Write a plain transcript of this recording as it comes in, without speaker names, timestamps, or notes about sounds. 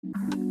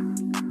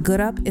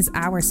Good Up is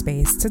our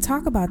space to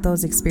talk about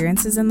those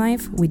experiences in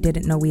life we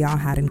didn't know we all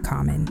had in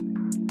common.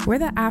 We're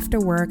the after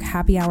work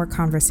happy hour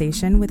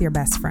conversation with your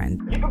best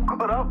friend. You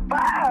good up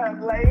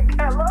bad, like,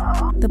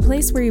 hello. The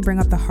place where you bring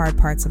up the hard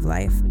parts of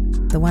life,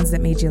 the ones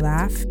that made you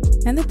laugh,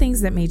 and the things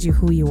that made you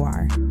who you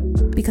are.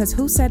 Because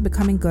who said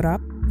becoming good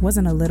up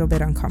wasn't a little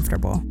bit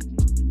uncomfortable?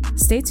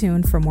 Stay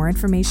tuned for more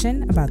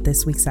information about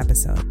this week's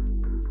episode.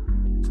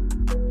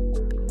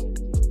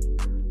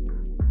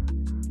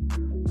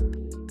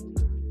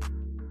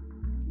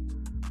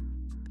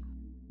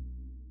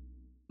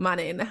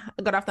 Morning.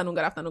 Good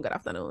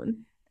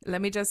afternoon.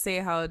 Let me just say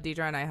how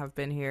Deidre and I have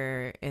been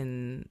here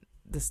in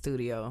the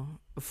studio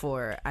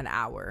for an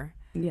hour.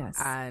 Yes.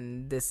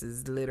 And this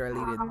is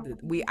literally,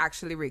 we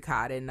actually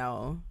recorded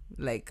now,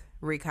 like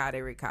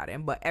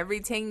recording, but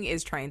everything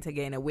is trying to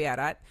gain away at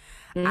that.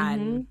 Mm-hmm.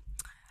 And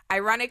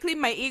ironically,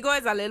 my ego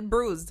is a little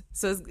bruised.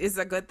 So it's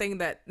a good thing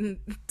that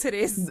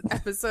today's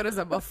episode is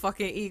about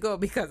fucking ego,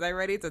 because I'm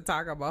ready to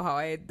talk about how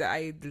I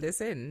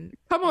listen.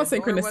 Come on,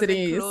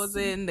 synchronicities.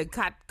 Closing, the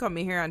cat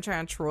coming here and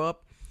trying to throw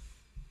up.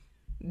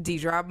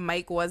 D-drop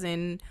mic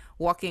wasn't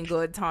walking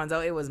good. Turns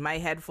out it was my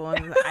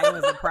headphones. I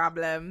was a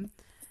problem.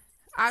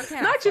 I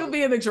can't. Not you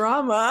being the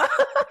drama.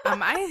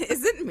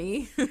 Is it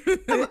me?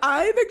 Am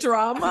I the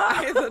drama?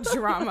 Am I the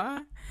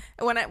drama?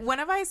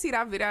 Whenever I see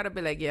that video, I'll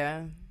be like,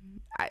 yeah.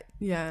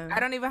 I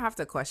don't even have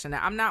to question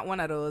it. I'm not one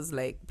of those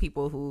like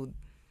people who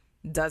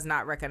does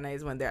not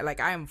recognize when they're like,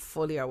 I am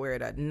fully aware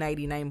that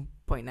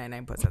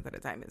 99.99% of the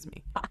time is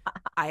me.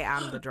 I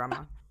am the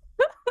drama.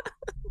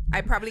 I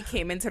probably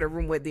came into the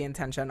room with the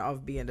intention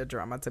of being the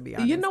drama, to be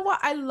honest. You know what?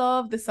 I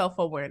love the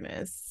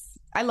self-awareness.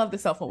 I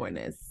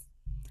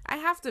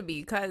have to be,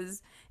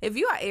 because if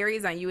you are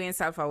Aries and you ain't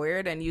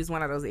self-aware, then use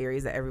one of those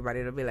Aries that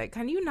everybody will be like,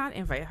 can you not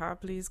invite her,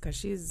 please? Because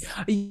she's...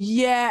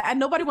 Yeah, and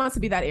nobody wants to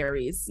be that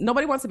Aries.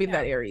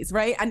 That Aries,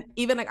 right? And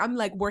even like, I'm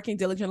like working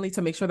diligently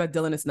to make sure that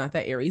Dylan is not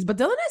that Aries. But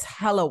Dylan is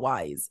hella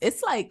wise.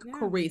 It's like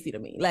crazy to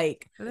me.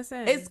 Like,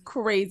 listen, it's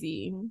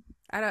crazy.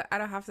 I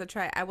don't have to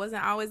try. I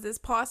wasn't always this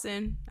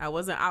person.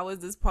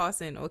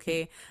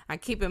 Okay? And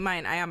keep in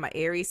mind, I am an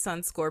Aries,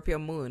 Sun, Scorpio,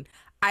 Moon.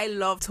 I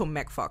love to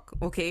mech fuck,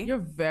 okay? You're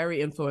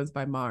very influenced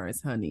by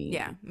Mars, honey.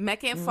 Yeah.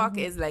 Mech and fuck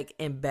is like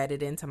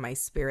embedded into my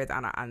spirit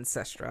on an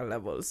ancestral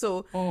level.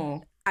 So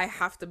I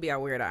have to be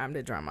aware that I'm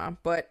the drama.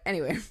 But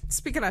anyway,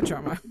 speaking of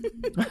drama.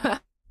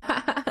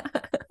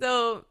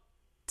 So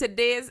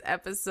today's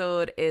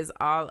episode is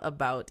all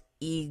about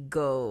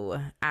ego.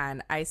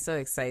 And I'm so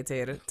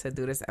excited to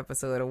do this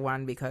episode.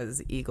 One,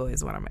 because Ego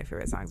is one of my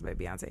favorite songs by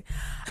Beyonce.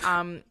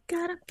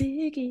 Got a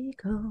big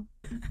ego.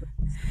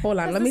 Hold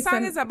on, let me. The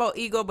song is about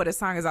ego, but the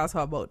song is also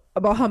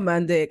about her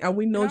man dick, and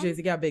we know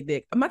Jay-Z got a big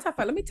dick. Matter of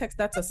fact, let me text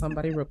that to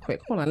somebody real quick.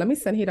 Hold on, let me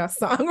send you that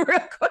song real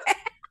quick.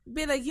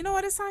 Be like, you know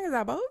what this song is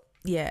about?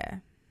 Yeah.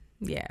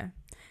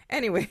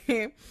 Anyway,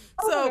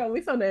 so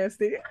we so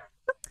nasty.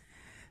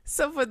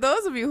 So for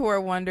those of you who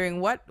are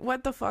wondering, what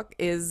the fuck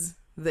is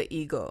the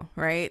ego,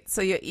 right?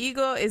 So your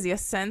ego is your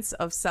sense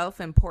of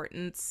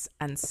self-importance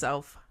and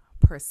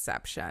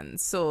self-perception.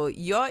 So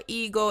your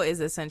ego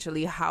is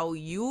essentially how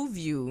you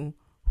view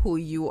who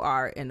you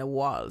are in the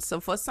world. So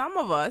for some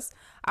of us,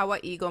 our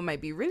ego might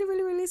be really,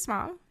 really, really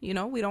small. You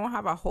know, we don't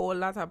have a whole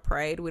lot of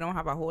pride. We don't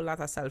have a whole lot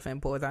of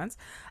self-importance.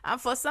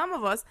 And for some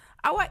of us,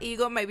 our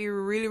ego might be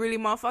really, really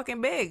motherfucking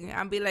big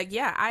and be like,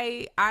 yeah,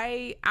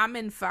 I am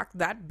in fact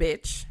that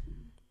bitch,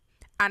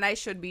 and I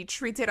should be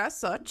treated as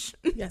such.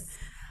 Yes.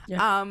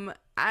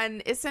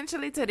 And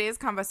essentially today's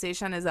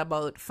conversation is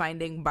about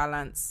finding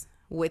balance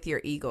with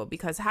your ego,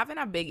 because having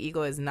a big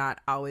ego is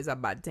not always a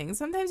bad thing.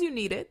 Sometimes you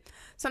need it.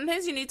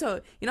 Sometimes you need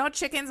to,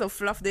 chickens will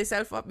fluff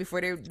themselves up before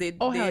they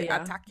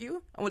attack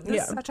you.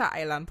 This is such an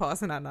island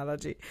person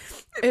analogy.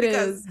 It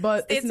is,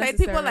 but it's like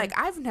people like,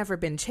 I've never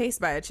been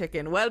chased by a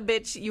chicken. Well,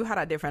 bitch, you had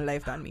a different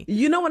life than me.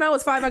 You know, when I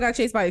was 5, I got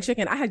chased by a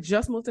chicken. I had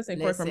just moved to St.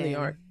 Croix from New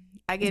York.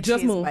 I get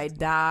chased by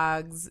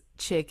dogs,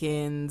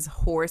 chickens,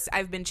 horse.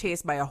 I've been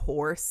chased by a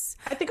horse.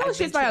 I think I was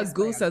chased by a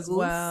goose as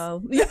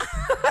well. Yeah.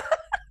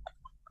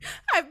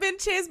 I've been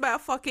chased by a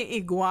fucking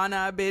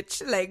iguana,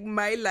 bitch. Like,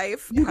 my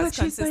life has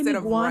consisted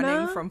of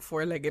running from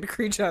 4-legged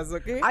creatures,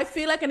 okay? I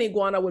feel like an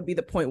iguana would be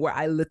the point where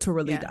I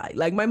literally die.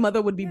 Like, my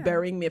mother would be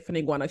burying me if an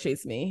iguana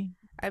chased me.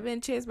 I've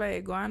been chased by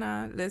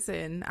iguana.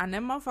 Listen, and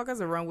them motherfuckers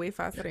will run way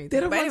faster than you. They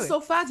don't run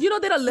so fast. You know,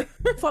 they don't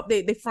lift up.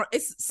 They front.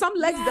 It's some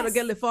legs that'll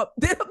get lift up.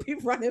 They don't be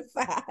running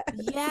fast.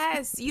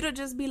 Yes, you don't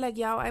just be like,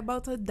 yo, I'm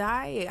about to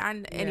die.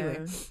 And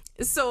anyway,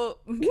 so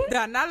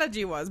the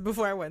analogy was,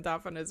 before I went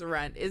off on this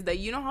rant, is that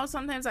you know how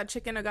sometimes a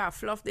chicken got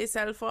fluff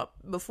themselves up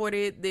before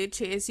they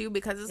chase you,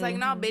 because it's like,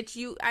 no, bitch,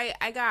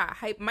 I got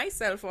hype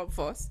myself up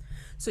first.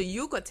 So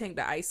you could think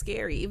that I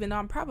scary, even though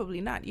I'm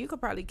probably not. You could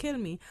probably kill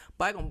me,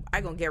 but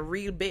I gonna get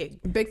real big.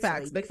 Big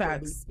facts.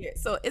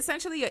 So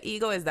essentially, your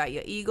ego is that.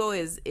 Your ego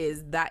is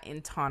that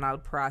internal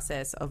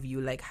process of you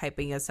like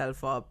hyping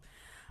yourself up.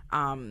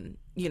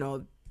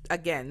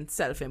 Again,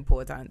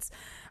 self-importance.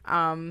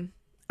 And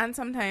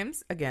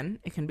sometimes, again,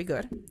 it can be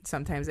good.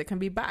 Sometimes it can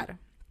be bad.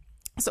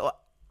 So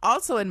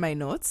also in my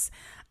notes,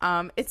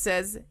 it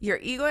says your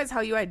ego is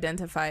how you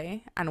identify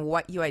and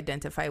what you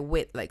identify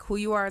with, like who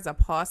you are as a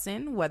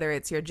person, whether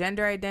it's your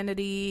gender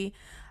identity,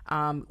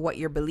 what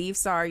your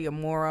beliefs are, your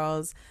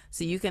morals.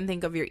 So you can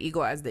think of your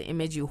ego as the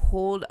image you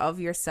hold of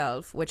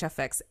yourself, which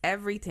affects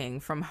everything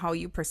from how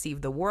you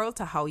perceive the world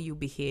to how you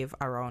behave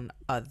around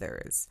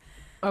others.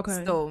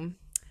 Okay. So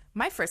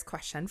my first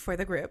question for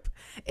the group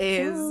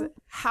is,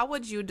 how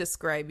would you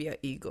describe your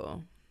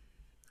ego?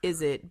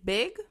 Is it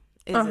big?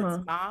 Is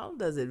it small?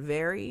 Does it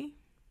vary?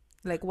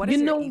 Like, what is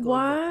you your know ego?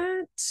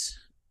 what?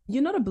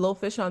 You know the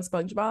blowfish on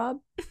SpongeBob?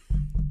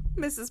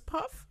 Mrs.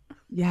 Puff?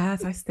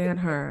 Yes, I stand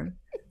her.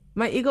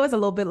 My ego is a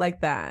little bit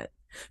like that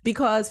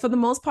because for the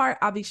most part,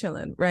 I'll be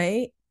chilling,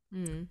 right?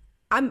 Mm.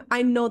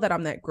 I know that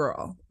I'm that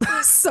girl.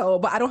 So,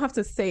 but I don't have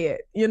to say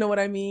it. You know what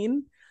I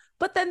mean?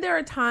 But then there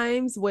are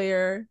times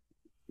where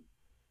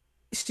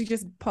she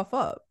just puff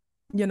up,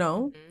 you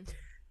know? Mm-hmm.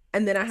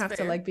 And then I That's have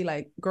fair. to like be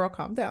like, girl,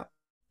 calm down.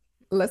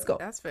 Let's go.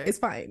 That's fair. It's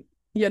fine.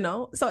 You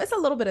know? So it's a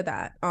little bit of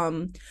that.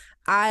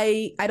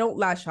 I don't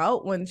lash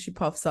out when she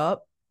puffs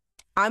up.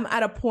 I'm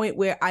at a point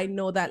where I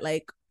know that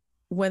like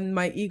when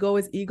my ego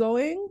is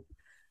egoing,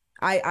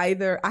 I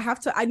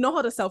know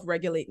how to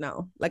self-regulate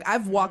now. Like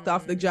I've walked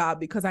off the job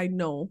because I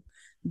know,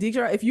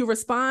 Deidre, if you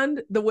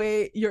respond the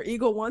way your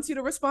ego wants you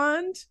to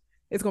respond,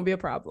 it's gonna be a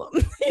problem.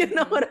 You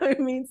know what I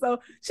mean? So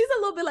she's a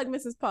little bit like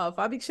Mrs. Puff.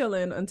 I'll be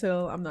chilling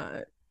until I'm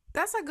not.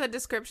 That's a good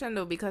description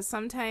though, because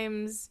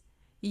sometimes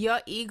your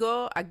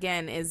ego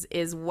again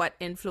is what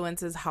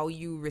influences how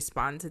you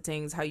respond to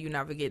things, how you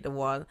navigate the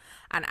world.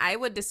 And I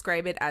would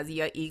describe it as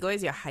your ego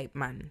is your hype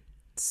man.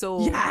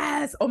 So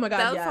yes, oh my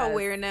god,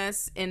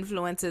 self-awareness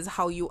influences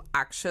how you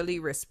actually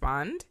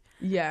respond.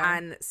 Yeah.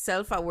 And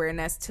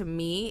self-awareness to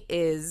me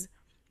is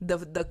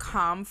the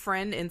calm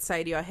friend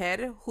inside your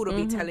head who'll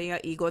be telling your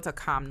ego to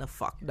calm the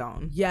fuck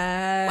down.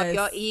 Yes. But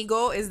your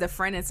ego is the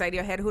friend inside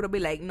your head who'll be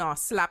like, no,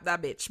 slap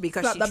that bitch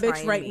because slap she's that bitch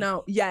trying right me.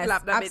 now. Yes,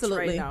 Slap that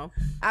absolutely. bitch right now.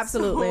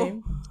 Absolutely.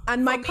 So,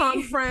 and my for calm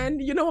me-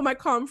 friend, you know what my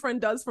calm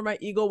friend does for my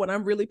ego when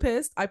I'm really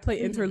pissed? I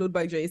play Interlude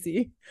by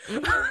Jay-Z.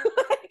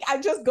 I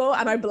just go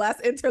and I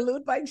blast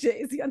Interlude by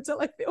Jay-Z until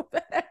I feel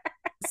better.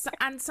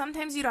 And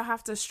sometimes you don't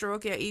have to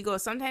stroke your ego.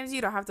 Sometimes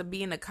you don't have to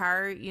be in the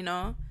car, you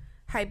know,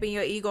 hyping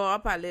your ego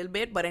up a little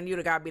bit, but then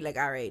you gotta be like,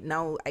 all right,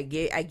 now I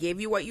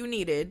gave you what you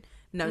needed.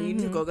 Now you need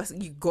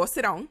to go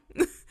sit down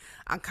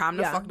and calm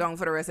the fuck down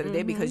for the rest of the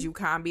day because you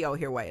can't be out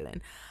here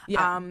wailing.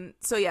 Yeah.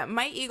 So yeah,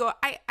 my ego,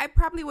 I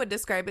probably would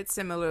describe it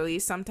similarly.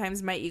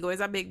 Sometimes my ego is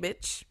a big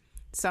bitch.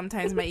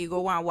 Sometimes my ego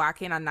want to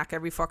walk in and knock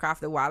every fuck off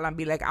the wall and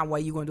be like, and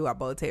what you gonna do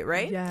about it,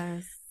 right?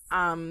 Yes.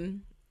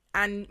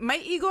 And my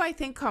ego, I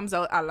think, comes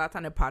out a lot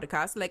on the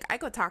podcast. Like, I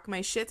could talk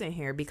my shit in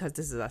here because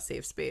this is a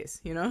safe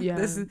space, you know? Yeah.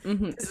 This is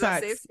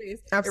a safe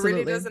space. Absolutely.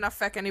 It really doesn't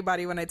affect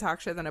anybody when I talk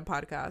shit on a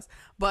podcast.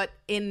 But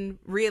in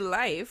real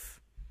life,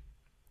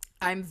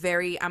 I'm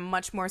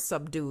much more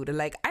subdued.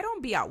 Like, I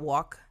don't be at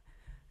walk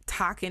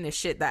talking the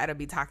shit that I'd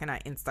be talking on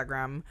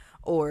Instagram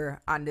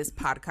or on this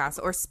podcast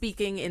or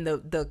speaking in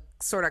the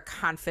sort of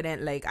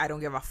confident, like, I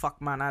don't give a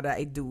fuck manner that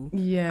I do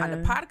on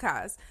the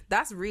podcast.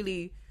 That's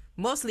really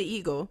mostly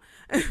ego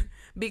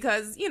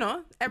because, you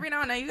know, every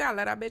now and then you gotta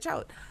let that bitch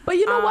out. But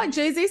you know what?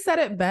 Jay-Z said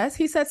it best.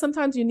 He said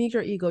sometimes you need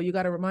your ego. You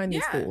got to remind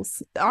these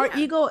fools. Our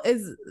ego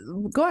is...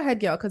 Go ahead,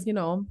 girl, because, you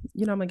know,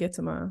 I'm going to get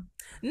to my...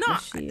 No,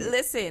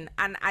 listen,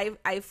 and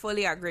I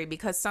fully agree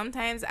because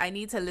sometimes I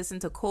need to listen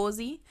to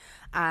Cozy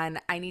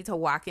and I need to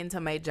walk into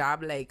my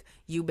job like,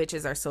 you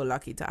bitches are so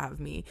lucky to have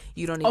me.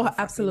 You don't even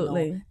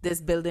absolutely know this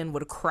building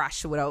would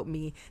crash without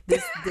me.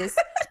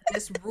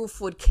 This roof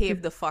would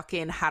cave the fuck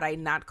in had I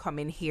not come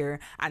in here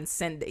and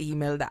sent the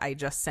email that I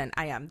just sent.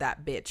 I am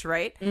that bitch,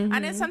 right?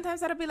 And then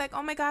sometimes I'll be like,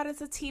 oh my God,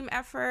 it's a team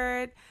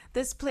effort.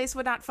 This place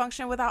would not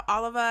function without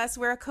all of us.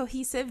 We're a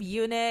cohesive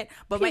unit.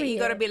 But my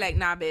ego to be like,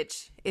 nah,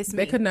 bitch, it's me.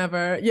 They could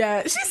never.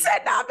 Yeah, she said,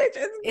 nah, bitch,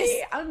 it's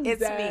me. I'm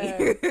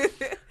dead.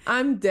 Me.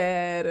 I'm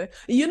dead.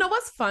 You know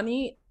what's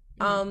funny?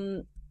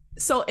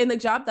 So in the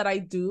job that I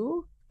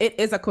do, it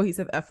is a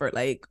cohesive effort.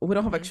 Like, we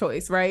don't have a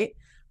choice, right?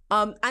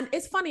 And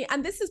it's funny,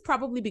 and this is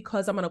probably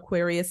because I'm an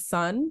Aquarius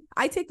sun.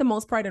 I take the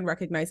most pride in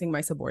recognizing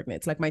my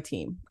subordinates, like my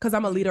team, because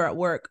I'm a leader at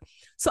work.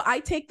 So I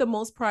take the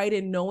most pride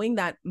in knowing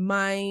that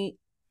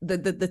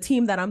the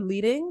team that I'm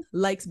leading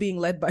likes being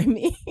led by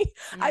me.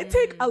 I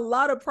take a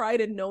lot of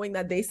pride in knowing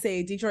that they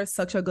say Deidre is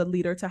such a good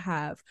leader to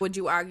have. Would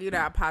you argue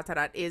that a part of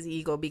that is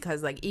ego?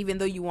 Because like, even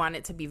though you want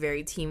it to be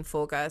very team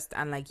focused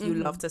and like you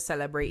love to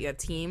celebrate your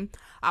team,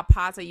 a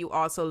part of you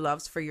also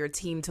loves for your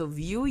team to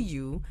view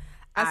you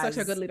as such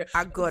a good leader,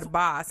 a good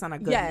boss and a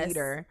good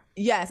leader.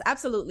 Yes,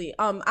 absolutely.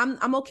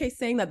 I'm okay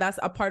saying that that's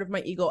a part of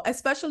my ego,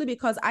 especially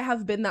because I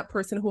have been that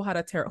person who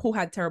had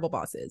terrible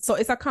bosses. So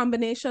it's a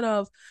combination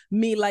of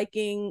me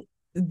liking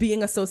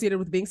being associated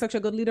with being such a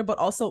good leader, but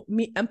also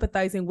me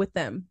empathizing with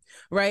them,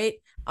 right?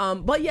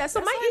 But yeah, so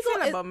that's my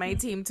ego is about my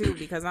team too,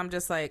 because I'm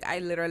just like, I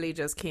literally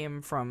just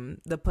came from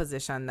the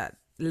position that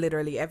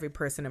literally every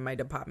person in my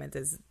department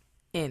is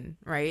in,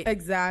 right?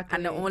 Exactly.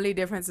 And the only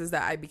difference is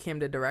that I became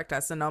the director.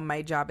 So now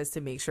my job is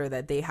to make sure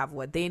that they have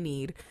what they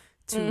need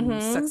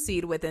to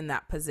succeed within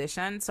that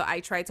position. So I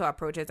try to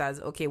approach it as,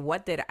 okay,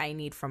 what did I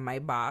need from my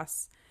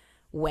boss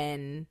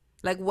when,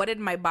 like, what did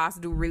my boss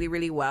do really,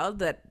 really well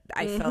that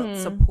I felt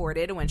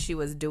supported when she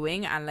was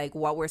doing? And, like,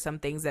 what were some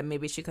things that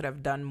maybe she could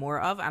have done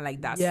more of? And,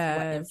 like, that's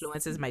what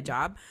influences my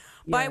job.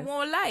 But I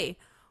won't lie.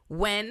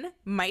 When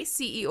my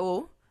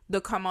CEO, to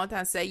come out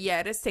and say,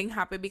 yeah, this thing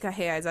happened because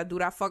hey, as I do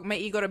that fuck, my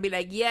ego to be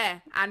like, yeah,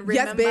 and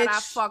remember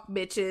that fuck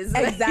bitches.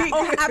 Exactly.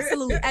 Oh,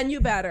 absolutely. And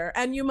you better.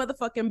 And you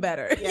motherfucking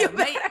better. Yeah,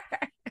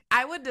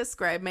 I would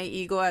describe my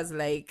ego as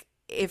like,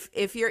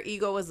 if your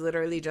ego was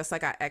literally just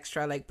like an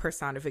extra like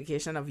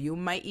personification of you,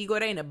 my ego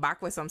there in the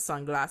back with some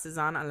sunglasses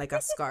on and like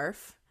a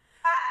scarf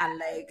and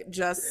like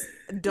just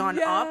done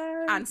up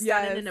and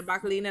standing in the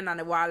back leaning on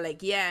the wall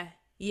like,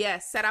 yeah,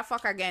 said I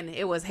fuck again.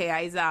 It was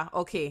hey Isa.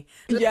 Okay.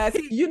 Yes.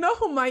 You know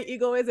who my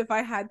ego is if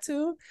I had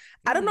to?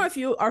 I don't know if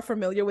you are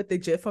familiar with the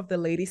gif of the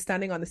lady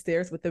standing on the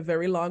stairs with the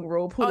very long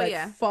robe who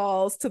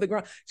falls to the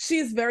ground.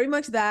 She's very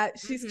much that.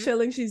 She's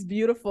chilling. She's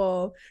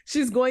beautiful.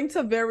 She's going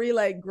to very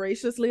like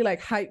graciously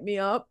like hype me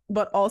up,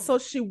 but also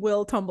she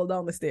will tumble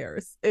down the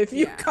stairs if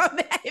you come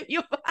if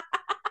you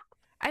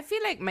I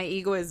feel like my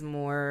ego is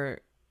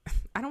more,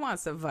 I don't want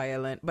to say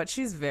violent, but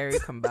she's very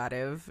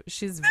combative.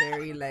 She's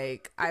very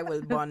like, I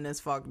will burn this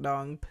fuck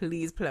down.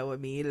 Please play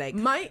with me. Like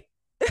my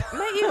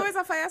ego is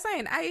a fire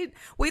sign.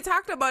 We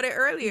talked about it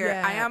earlier.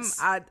 Yes.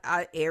 I am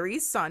a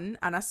Aries sun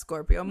and a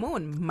Scorpio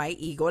moon. My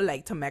ego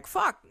like to make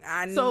fuck,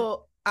 and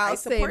so I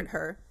support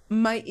her.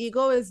 My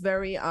ego is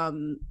very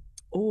my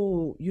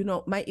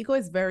ego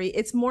is very.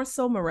 It's more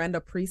so Miranda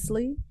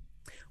Priestley.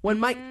 When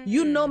my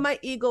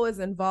ego is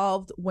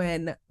involved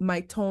when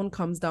my tone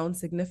comes down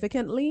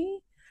significantly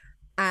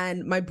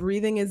and my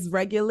breathing is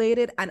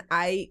regulated and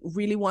I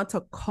really want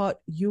to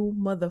cut you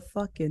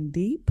motherfucking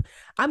deep.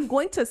 I'm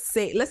going to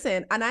say,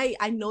 listen, and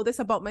I know this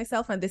about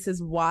myself, and this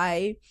is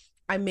why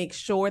I make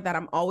sure that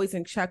I'm always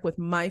in check with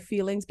my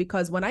feelings,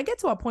 because when I get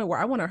to a point where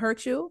I want to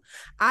hurt you,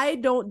 I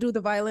don't do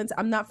the violence.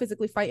 I'm not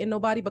physically fighting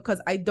nobody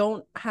because I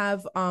don't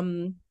have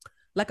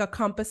like a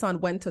compass on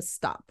when to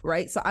stop,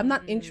 right? So I'm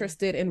not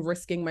interested in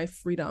risking my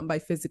freedom by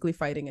physically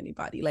fighting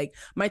anybody. Like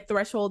my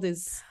threshold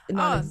is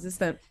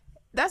non-existent.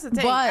 That's the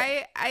thing.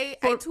 But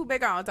I too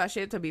big out of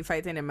shape to be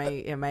fighting in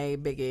my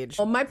big age.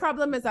 Well, my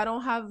problem is I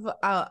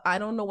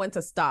don't know when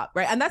to stop,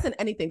 right? And that's in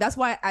anything. That's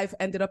why I've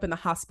ended up in the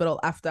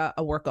hospital after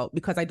a workout,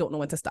 because I don't know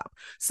when to stop.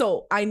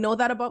 So I know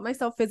that about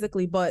myself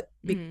physically, but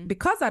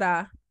because of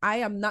that, I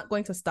am not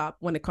going to stop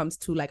when it comes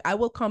to like, I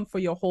will come for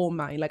your whole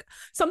mind. Like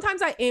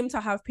sometimes I aim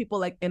to have people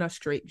like in a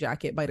straight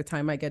jacket by the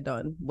time I get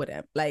done with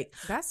them. Like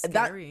that's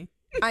scary.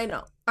 I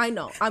know.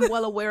 I'm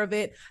well aware of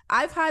it.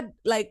 I've had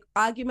like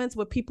arguments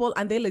with people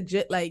and they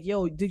legit like,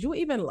 yo, did you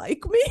even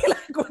like me?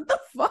 Like, what the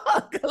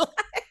fuck?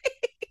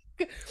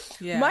 Like,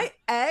 my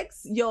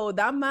ex,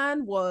 that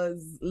man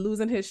was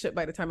losing his shit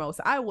by the time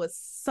I was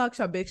such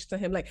a bitch to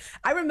him. Like,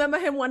 I remember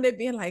him one day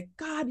being like,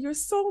 God, you're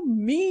so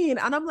mean.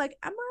 And I'm like,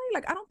 am I?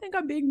 Like, I don't think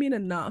I'm being mean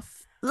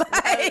enough.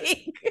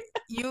 Like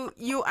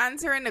you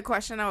answering the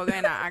question I was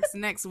going to ask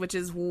next, which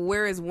is,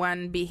 where is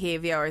one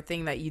behavior or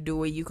thing that you do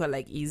where you could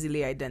like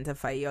easily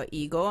identify your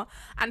ego?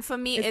 And for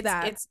me,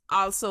 it's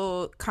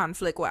also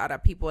conflict with other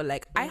people.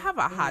 Like I have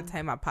a hard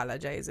time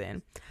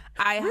apologizing.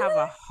 I have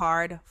a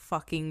hard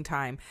fucking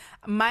time.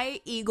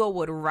 My ego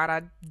would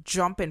rather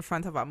jump in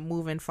front of a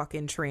moving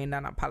fucking train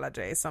than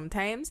apologize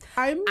sometimes.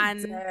 I'm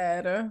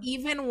dead.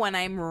 Even when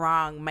I'm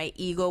wrong, my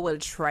ego will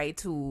try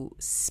to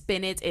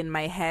spin it in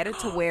my head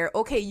to where,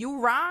 okay,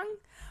 you wrong,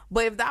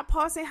 but if that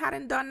person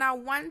hadn't done that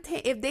one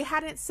thing, if they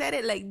hadn't said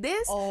it like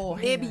this,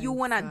 maybe you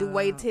wanna do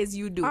what it is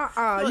you do.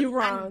 You're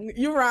wrong.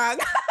 You're wrong.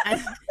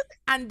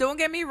 And don't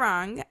get me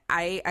wrong,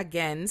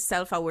 again,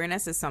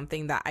 self-awareness is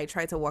something that I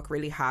try to work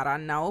really hard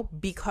on now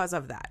because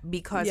of that.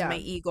 Because my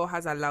ego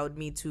has allowed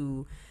me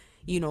to,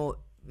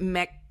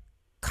 make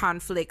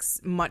conflicts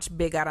much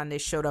bigger than they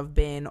should have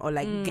been, or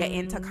like get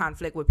into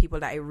conflict with people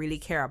that I really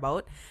care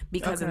about.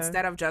 Because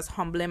instead of just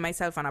humbling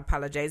myself and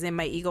apologizing,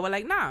 my ego was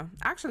like, nah,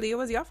 actually, it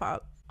was your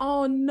fault.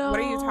 Oh, no.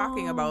 What are you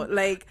talking about?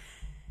 Like,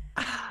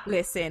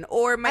 listen,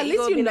 or my at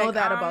ego least you know like,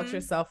 that about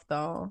yourself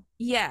though.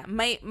 Yeah,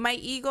 my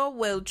ego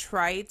will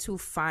try to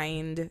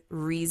find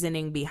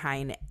reasoning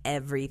behind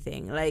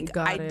everything. Like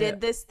I did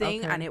this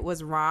thing and it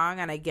was wrong,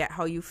 and I get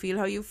how you feel,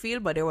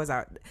 but there was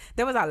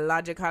a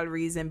logical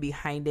reason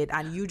behind it,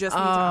 and you just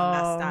need to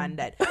understand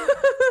that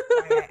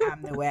why I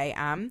am the way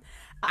I am.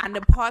 And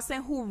the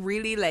person who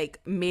really like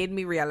made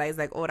me realize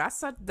like, oh,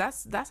 that's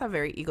a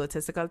very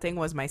egotistical thing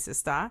was my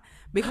sister,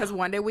 because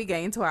one day we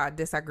get into a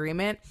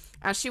disagreement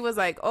and she was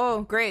like,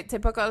 oh, great,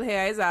 typical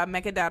here is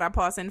make it that a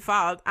person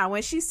fault. And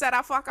when she said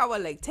I fuck, I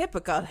was like,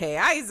 typical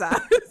here is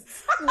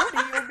what do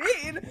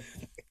you mean?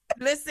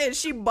 Listen,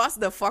 she bust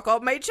the fuck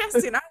out my chest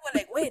and I was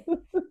like, wait,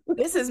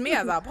 this is me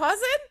as a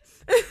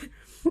person?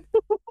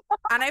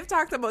 And I've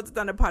talked about it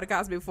on the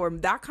podcast before.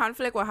 That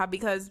conflict will have,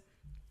 because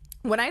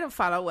when I don't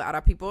follow with other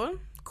people,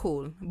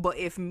 cool. But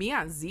if me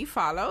and Z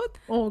fall out,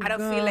 Oh, I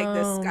don't feel like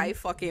the God. sky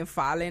fucking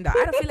falling down.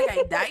 I don't feel like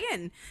I'm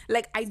dying.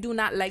 Like, I do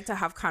not like to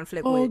have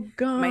conflict Oh, with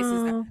my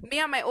sister. God. Me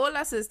and my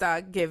older sister,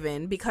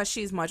 given, because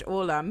she's much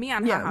older, me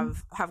and Yeah. her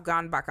have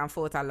gone back and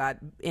forth a lot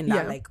in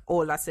that, Yeah. like,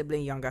 older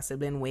sibling, younger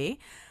sibling way.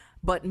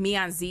 But me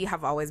and Z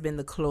have always been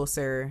the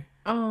closer,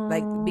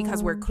 like,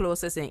 because we're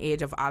closest in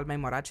age of all my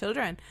mother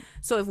children.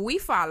 So if we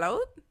fall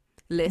out,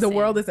 listen. The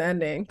world is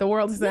ending. The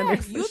world is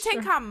ending. You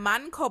think a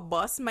man could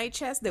bust my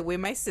chest the way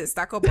my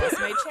sister could bust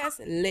my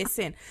chest?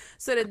 Listen.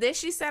 So the day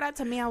she said that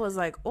to me, I was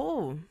like,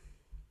 oh,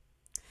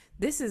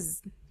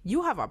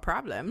 you have a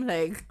problem.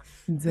 Like,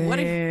 what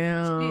if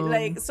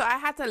Damn. so I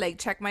had to like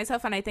check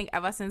myself. And I think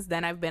ever since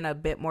then, I've been a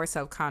bit more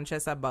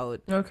self-conscious about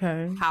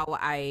Okay. how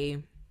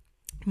I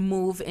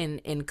move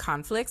in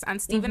conflicts. And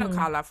Stephen will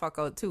call that fuck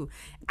out too.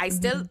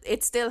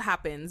 It still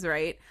happens,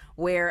 right,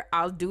 where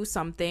I'll do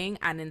something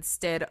and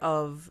instead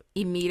of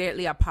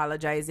immediately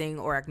apologizing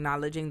or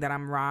acknowledging that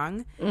I'm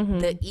wrong,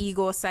 the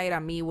ego side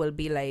of me will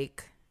be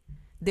like,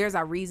 there's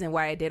a reason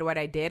why I did what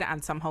I did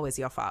and somehow it's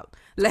your fault.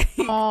 Like,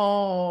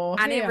 Oh,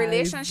 and in hey,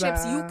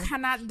 relationships you Isa.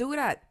 cannot do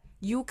that.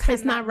 You cannot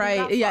It's not do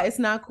right. that, Yeah, fuck. it's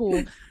not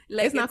cool.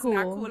 Like, it's not cool.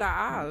 not cool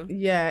at all.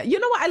 Yeah. You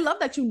know what? I love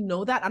that you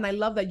know that, and I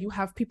love that you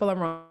have people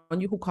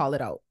around you who call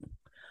it out.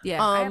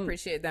 Yeah, I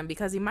appreciate them,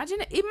 because imagine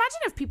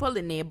if people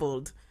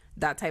enabled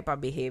that type of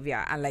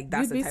behavior and like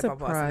that's You'd the be type of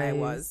person I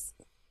was.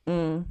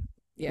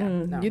 Yeah,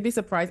 no. You'd be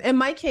surprised. In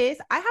my case,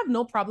 I have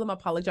no problem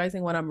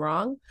apologizing when I'm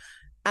wrong.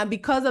 And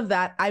because of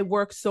that, I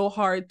work so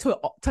hard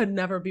to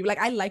never be like,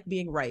 I like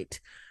being right.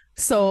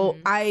 So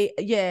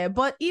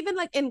but even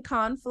like in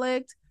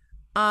conflict,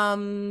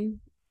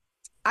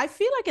 I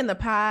feel like in the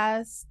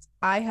past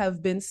I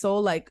have been so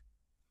like,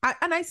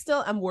 I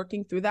still am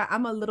working through that.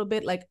 I'm a little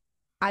bit like,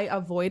 I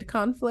avoid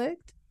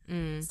conflict.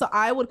 So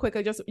I would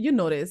quickly just, you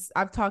notice,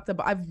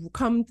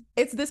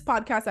 it's this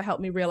podcast that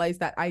helped me realize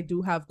that I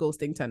do have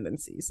ghosting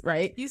tendencies,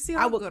 right? You see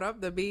how good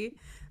up the be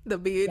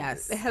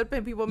Yes.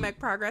 helping people make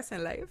progress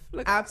in life.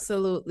 Look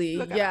Absolutely.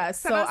 Look at Yeah. that.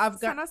 So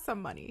send us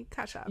some money,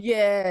 cash out.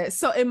 Yeah.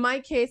 So in my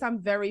case, I'm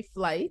very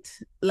flight.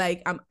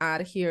 Like, I'm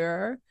out of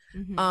here.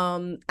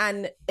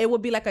 And it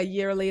would be like a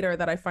year later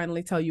that I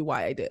finally tell you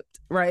why I dipped,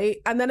 right?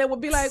 And then it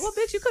would be like, well,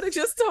 bitch, you could have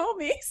just told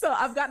me. So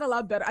I've gotten a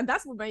lot better, and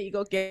that's where my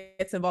ego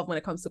gets involved when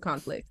it comes to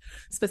conflict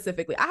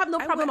specifically. I have no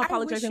problem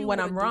apologizing when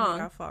I'm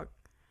wrong.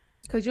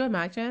 Could you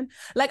imagine?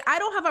 Like, I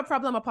don't have a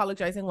problem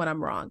apologizing when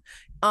I'm wrong.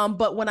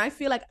 But when I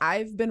feel like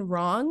I've been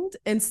wronged,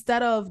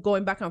 instead of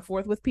going back and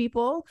forth with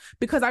people,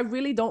 because I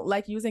really don't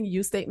like using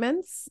you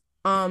statements.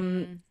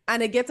 And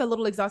it gets a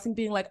little exhausting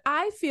being like,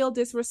 I feel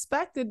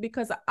disrespected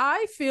because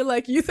I feel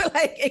like you feel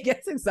like it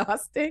gets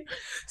exhausting.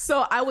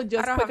 So I would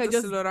just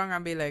slow down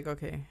and be like,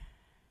 okay.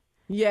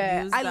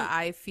 Yeah. Use the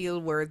I feel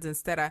words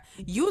instead of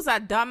use a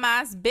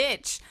dumbass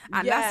bitch.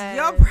 And that's Yeah.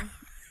 your problem.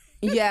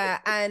 Yeah,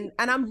 and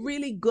I'm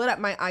really good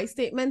at my I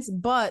statements,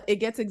 but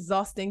it gets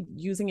exhausting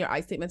using your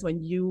I statements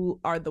when you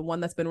are the one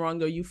that's been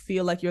wronged or you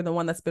feel like you're the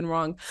one that's been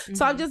wronged.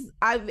 So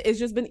it's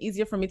just been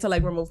easier for me to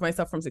like remove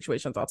myself from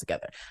situations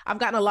altogether. I've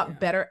gotten a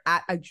lot better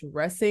at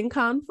addressing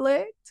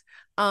conflict.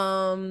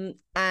 And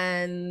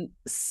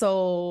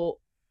so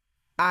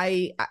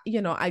I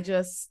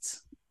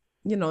just,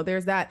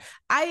 there's that.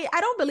 I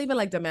don't believe in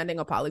like demanding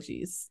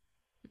apologies,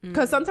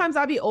 because sometimes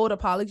I'll be owed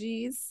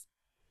apologies.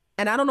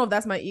 And I don't know if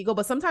that's my ego,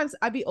 but sometimes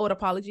I be owed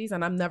apologies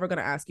and I'm never going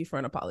to ask you for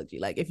an apology.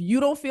 Like, if you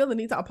don't feel the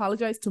need to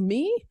apologize to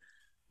me,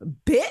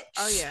 bitch.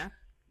 Oh, yeah.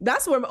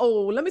 That's where,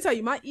 let me tell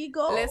you, my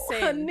ego, Listen,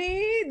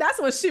 honey,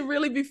 that's when she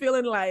really be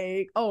feeling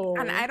like,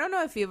 And I don't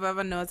know if you've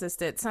ever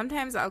noticed it.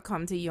 Sometimes I'll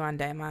come to you on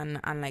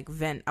Diamond and like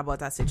vent about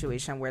that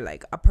situation where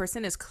like a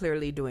person is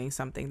clearly doing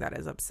something that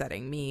is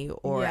upsetting me,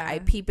 or I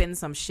peep in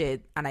some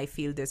shit and I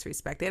feel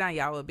disrespected, and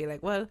y'all will be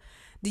like, well,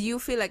 do you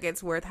feel like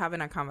it's worth having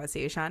a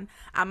conversation?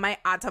 And my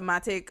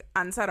automatic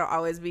answer will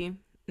always be,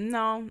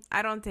 no,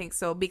 I don't think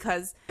so.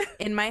 Because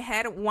in my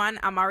head, one,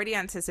 I'm already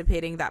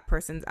anticipating that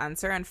person's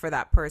answer, and for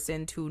that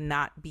person to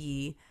not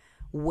be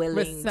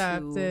willing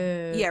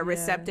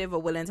receptive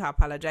or willing to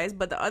apologize.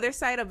 But the other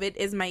side of it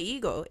is my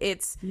ego.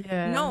 It's,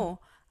 no,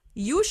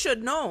 you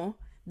should know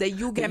that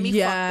you get me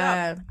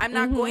fucked up. I'm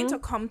not going to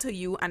come to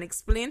you and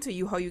explain to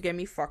you how you get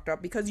me fucked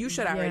up, because you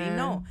should already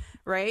know,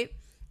 right?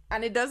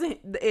 And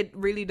it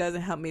really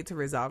doesn't help me to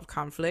resolve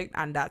conflict.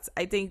 And that's,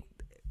 I think,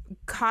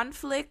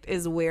 conflict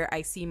is where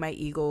I see my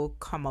ego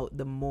come out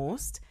the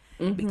most,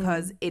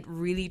 because it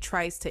really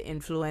tries to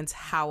influence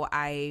how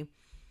I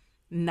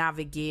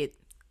navigate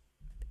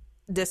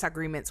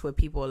disagreements with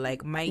people.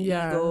 Like, my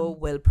ego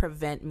will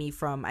prevent me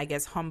from, I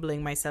guess,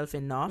 humbling myself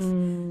enough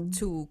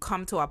to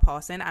come to a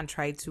person and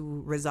try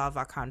to resolve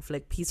a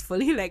conflict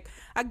peacefully. Like,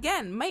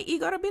 again, my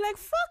ego to be like,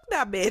 fuck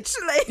that bitch.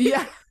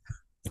 Like,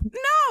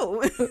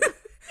 no.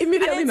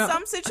 Immediately. And in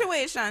some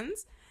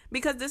situations,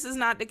 because this is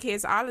not the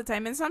case all the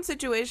time, in some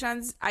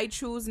situations I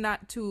choose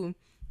not to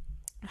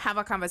have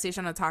a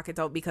conversation and talk it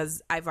out,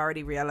 because I've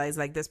already realized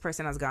like this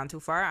person has gone too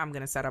far. I'm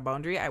gonna set a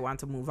boundary. I want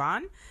to move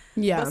on.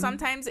 Yeah. But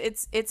sometimes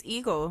it's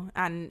ego,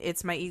 and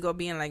it's my ego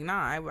being like,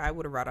 nah, I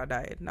would have rather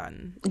died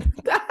than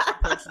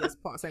approach this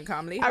person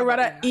calmly. I'd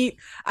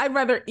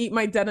rather eat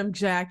my denim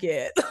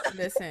jacket.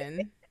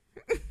 Listen,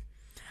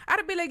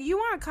 I'd be like, you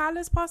want to call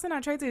this person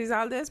and try to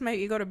resolve this? My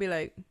ego to be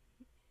like,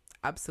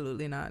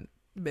 absolutely not,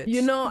 bitch.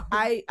 You know,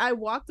 I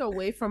walked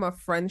away from a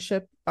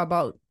friendship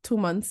about 2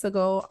 months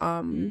ago.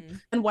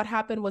 And what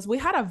happened was we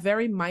had a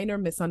very minor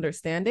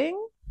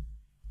misunderstanding.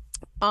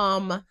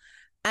 And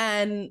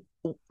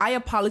I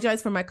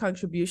apologized for my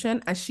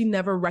contribution, and she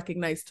never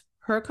recognized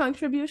her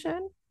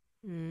contribution.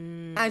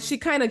 And she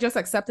kind of just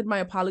accepted my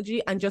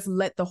apology and just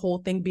let the whole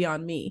thing be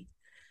on me.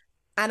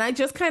 And I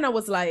just kind of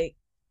was like,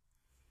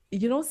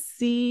 you don't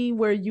see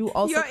where you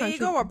also your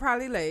ego were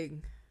probably like,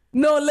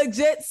 no,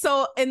 legit.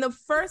 So in the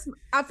first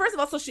of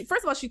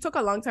all, she took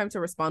a long time to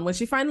respond. When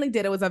she finally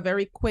did, it was a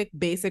very quick,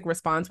 basic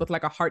response with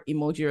like a heart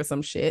emoji or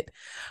some shit.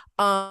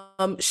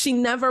 She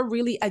never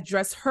really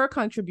addressed her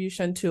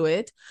contribution to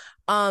it.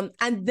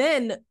 And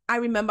then I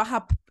remember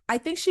I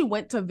think she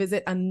went to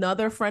visit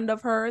another friend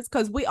of hers,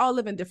 because we all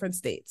live in different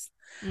states.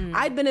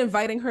 I'd been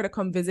inviting her to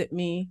come visit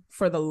me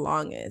for the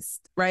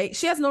longest, right?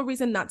 She has no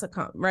reason not to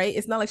come, right?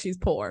 It's not like she's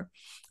poor.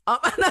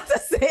 Not to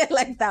say it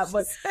like that,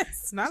 but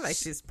it's not like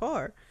she's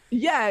poor.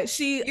 Yeah,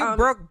 you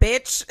broke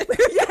bitch.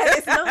 Yeah,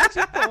 it's not like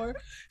she's poor.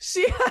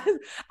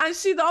 And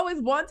she's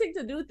always wanting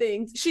to do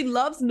things. She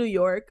loves New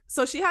York,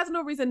 so she has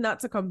no reason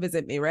not to come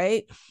visit me,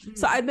 right?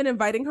 So I've been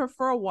inviting her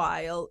for a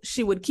while.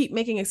 She would keep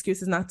making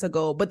excuses not to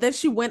go, but then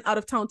she went out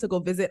of town to go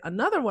visit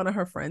another one of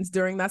her friends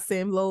during that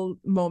same little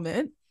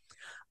moment.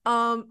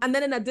 And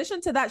then in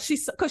addition to that,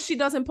 because she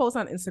doesn't post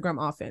on Instagram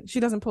often.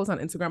 She doesn't post on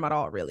Instagram at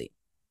all, really.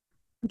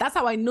 That's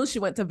how I knew she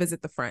went to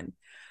visit the friend.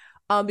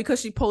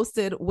 Because she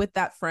posted with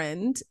that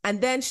friend,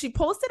 and then she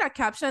posted a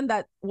caption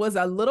that was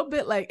a little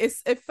bit like,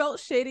 it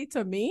felt shady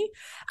to me,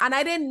 and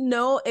I didn't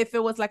know if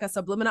it was like a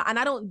subliminal, and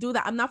I don't do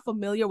that. I'm not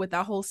familiar with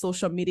that whole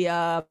social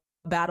media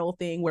battle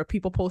thing where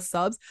people post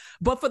subs,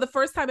 but for the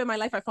first time in my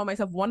life I found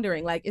myself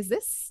wondering, like, is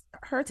this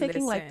her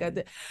taking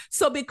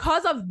so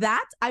because of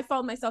that, I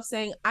found myself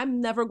saying,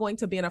 I'm never going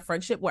to be in a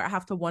friendship where I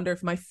have to wonder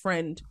if my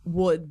friend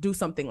would do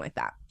something like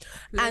that.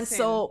 And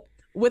so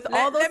with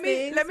all those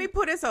things, let me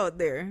put this out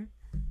there.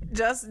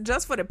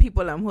 Just for the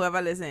people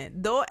whoever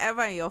listen, don't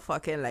ever in your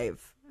fucking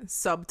life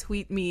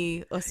subtweet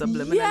me or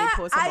subliminally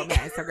post about my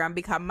Instagram,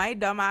 because my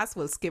dumb ass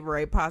will skip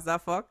right past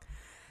that fuck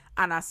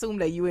and assume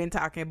that you ain't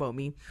talking about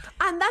me.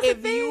 And that's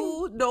if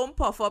you don't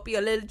puff up your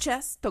little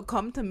chest to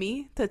come to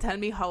me to tell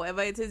me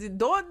however it is,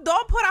 don't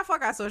put a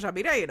fuck on social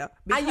media, you know.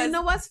 And you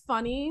know what's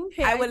funny?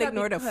 Hey, I will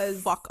ignore the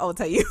fuck out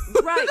of you.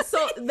 Right.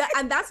 So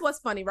and that's what's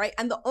funny, right?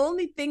 And the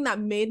only thing that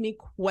made me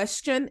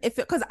question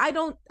because I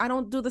don't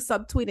do the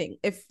subtweeting.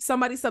 If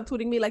somebody's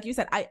subtweeting me, like you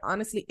said, I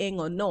honestly ain't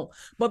gonna know.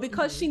 But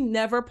because she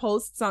never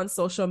posts on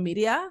social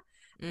media,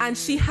 and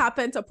she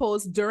happened to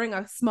post during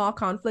a small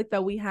conflict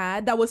that we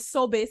had that was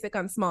so basic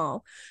and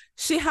small.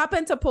 She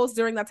happened to post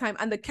during that time,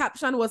 and the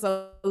caption was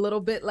a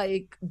little bit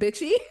like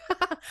bitchy.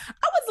 I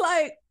was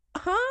like,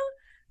 huh?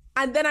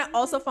 And then I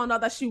also found out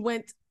that she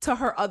went to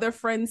her other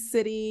friend's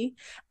city.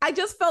 I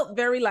just felt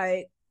very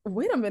like,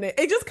 wait a minute.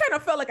 It just kind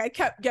of felt like I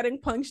kept getting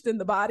punched in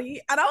the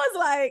body. And I was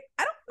like,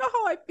 I don't know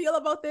how I feel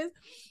about this.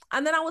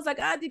 And then I was like,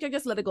 DJ,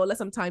 just let it go. Let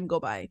some time go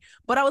by.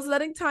 But I was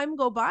letting time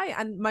go by,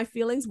 and my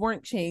feelings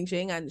weren't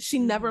changing. And she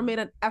never made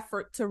an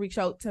effort to reach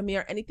out to me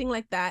or anything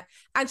like that.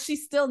 And she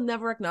still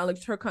never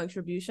acknowledged her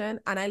contribution.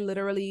 And I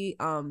literally,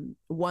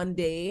 one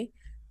day,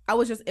 I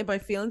was just in my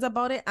feelings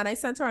about it. And I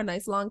sent her a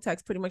nice long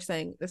text pretty much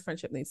saying, this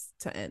friendship needs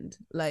to end.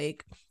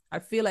 Like, I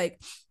feel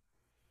like,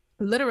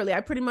 literally,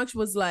 I pretty much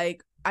was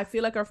like, I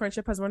feel like our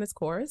friendship has run its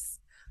course.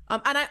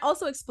 And I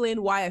also explained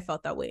why I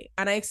felt that way.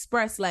 And I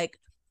expressed, like,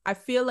 I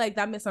feel like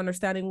that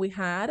misunderstanding we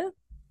had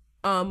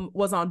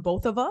was on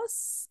both of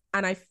us.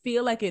 And I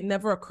feel like it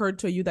never occurred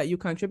to you that you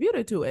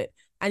contributed to it.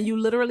 And you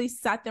literally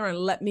sat there and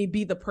let me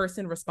be the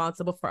person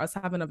responsible for us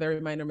having a very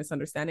minor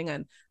misunderstanding.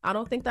 And I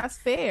don't think that's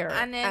fair.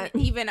 And then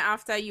even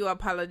after you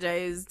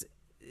apologized,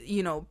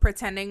 you know,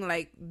 pretending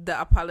like the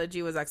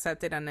apology was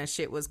accepted and the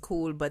shit was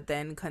cool, but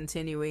then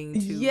continuing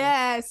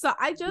to so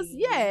I just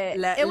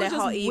let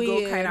her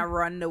ego kind of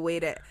run the way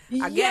that,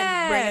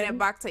 again, bringing it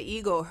back to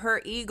ego,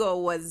 her ego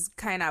was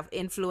kind of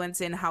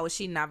influencing how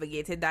she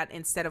navigated that,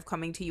 instead of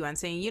coming to you and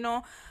saying, you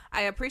know,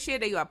 I appreciate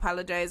that you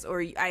apologize,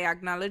 or I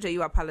acknowledge that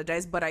you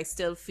apologize, but I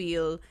still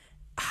feel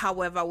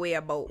however way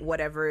about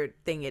whatever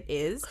thing it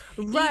is.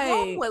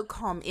 Right. Ego will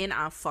come in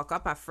and fuck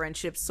up a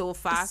friendship so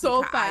fast.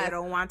 I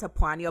don't want to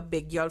point your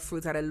big girl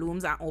fruit at the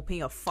looms and open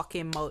your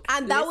fucking mouth.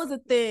 And that was the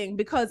thing,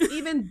 because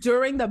even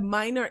during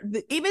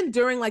even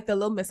during like the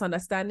little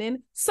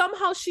misunderstanding,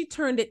 somehow she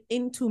turned it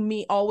into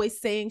me always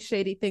saying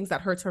shady things that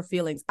hurt her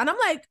feelings. And I'm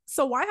like,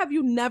 so why have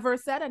you never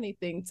said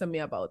anything to me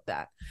about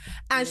that?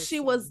 And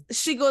she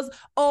goes,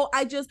 oh,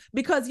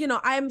 because, you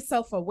know, I am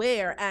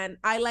self-aware and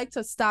I like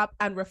to stop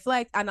and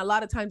reflect. And a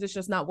lot of times it's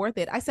just not worth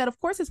it. I said, of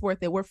course it's worth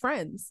it. We're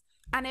friends.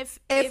 And if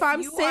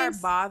I'm you saying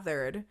are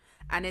bothered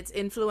and it's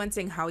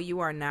influencing how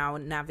you are now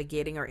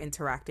navigating or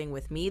interacting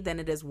with me, then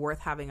it is worth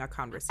having a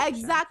conversation.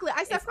 exactly,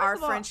 I said If our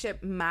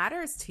friendship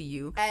matters to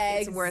you,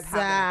 it's worth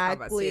having a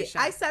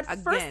conversation. I said,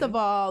 first Again, of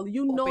all,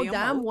 you know open your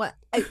damn mouth. what,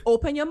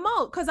 open your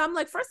mouth. Because I'm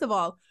like, first of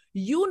all,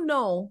 you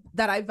know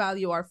that I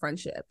value our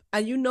friendship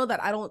and you know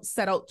that I don't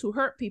set out to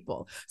hurt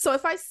people. So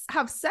if I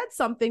have said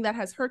something that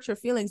has hurt your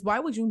feelings, why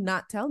would you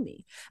not tell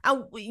me?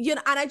 And you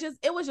know, and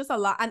it was just a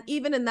lot. And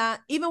even in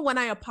that, even when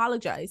I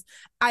apologize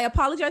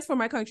for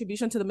my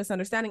contribution to the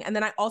misunderstanding. And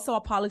then I also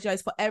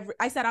apologize for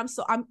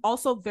I'm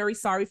also very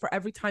sorry for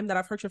every time that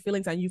I've hurt your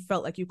feelings and you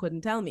felt like you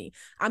couldn't tell me.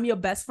 I'm your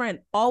best friend.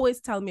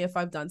 Always tell me if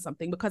I've done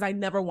something because I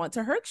never want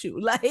to hurt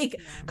you. Like,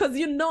 because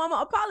you know I'm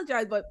gonna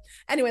apologize. But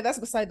anyway, that's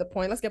beside the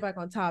point. Let's get back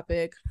on topic.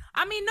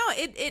 I mean, no,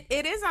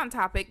 it is on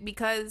topic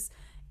because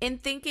in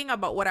thinking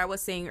about what I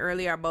was saying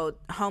earlier about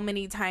how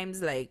many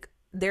times like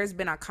there's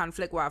been a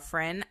conflict with a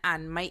friend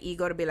and my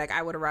ego to be like,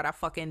 I would rather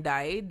fucking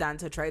die than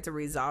to try to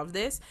resolve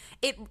this.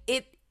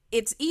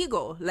 It's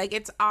ego. Like,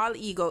 it's all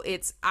ego.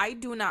 It's, I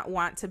do not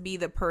want to be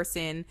the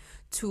person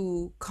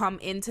to come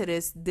into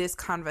this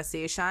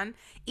conversation,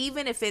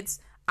 even if it's,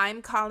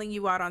 I'm calling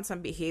you out on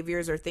some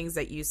behaviors or things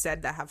that you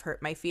said that have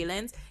hurt my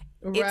feelings.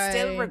 It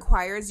still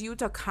requires you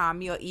to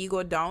calm your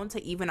ego down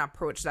to even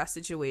approach that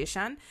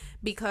situation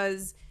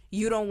because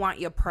you don't want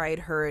your pride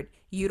hurt.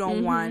 You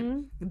don't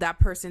want that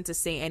person to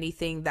say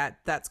anything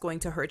that's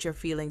going to hurt your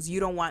feelings. You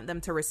don't want them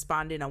to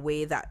respond in a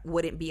way that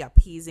wouldn't be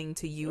appeasing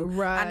to you.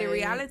 Right. And the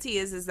reality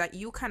is that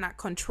you cannot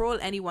control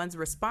anyone's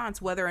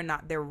response, whether or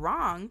not they're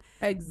wrong.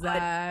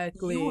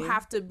 Exactly. You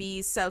have to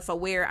be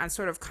self-aware and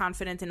sort of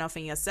confident enough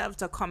in yourself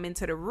to come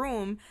into the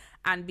room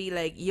and be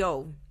like,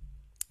 yo,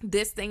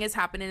 this thing is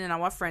happening in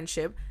our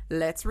friendship.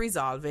 Let's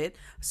resolve it.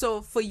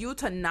 So for you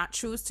to not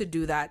choose to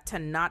do that, to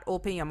not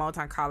open your mouth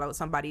and call out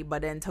somebody,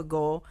 but then to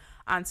go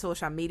on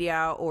social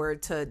media or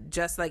to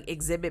just like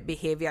exhibit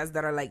behaviors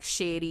that are like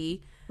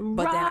shady,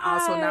 but then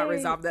also not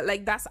resolve that.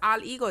 Like, that's all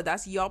ego.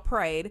 That's your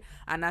pride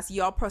and that's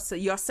your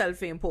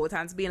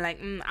self-importance being like,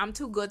 I'm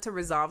too good to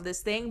resolve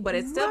this thing, but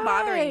it's still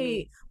bothering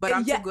me, but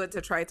I'm too good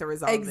to try to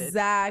resolve it.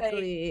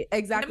 Exactly.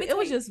 It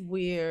was just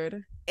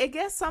weird. It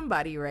gets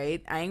somebody,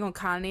 right? I ain't gonna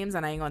call names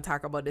and I ain't gonna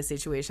talk about the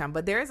situation,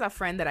 but there is a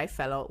friend that I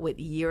fell out with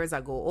years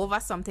ago over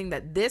something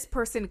that this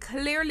person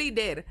clearly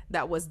did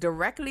that was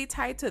directly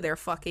tied to their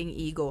fucking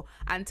ego.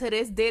 And to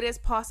this day, this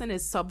person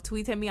is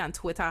subtweeting me on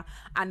Twitter.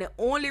 And the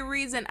only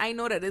reason I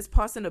know that this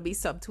person will be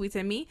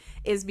subtweeting me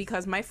is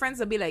because my friends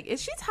will be like,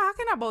 is she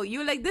talking about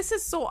you? Like, this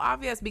is so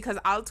obvious because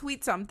I'll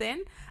tweet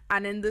something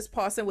and then this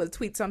person will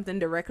tweet something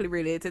directly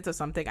related to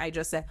something I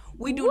just said.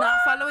 We do not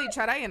follow each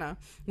other, you know.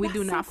 We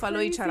do not follow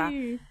each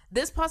other.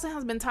 This person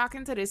has been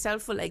talking to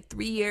themselves for like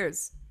 3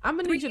 years. I'm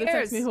gonna need you to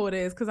text me who it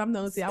is because I'm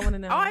nosy. I want to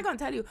know. Oh, I'm gonna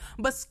tell you.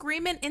 But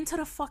screaming into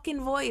the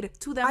fucking void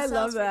to themselves. I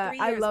love that. For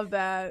 3 years. I love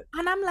that.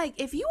 And I'm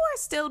like, if you are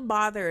still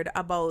bothered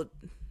about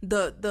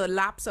the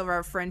lapse of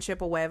our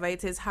friendship or whatever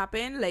it is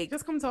happen, like,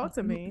 just come talk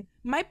to me.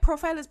 My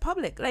profile is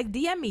public. Like,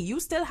 DM me. You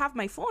still have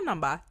my phone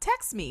number.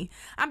 Text me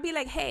and be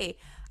like, hey,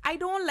 I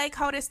don't like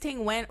how this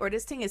thing went or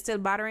this thing is still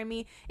bothering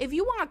me. If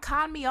you want to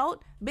call me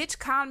out, bitch,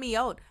 call me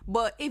out.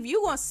 But if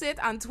you gonna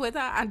sit on Twitter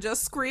and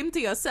just scream to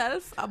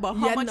yourself about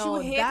how much you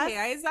hate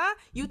Heiza,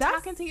 you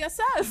talking to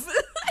yourself.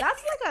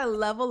 That's like a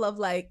level of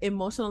like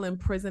emotional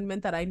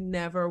imprisonment that I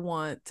never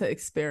want to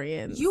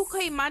experience. You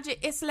can imagine.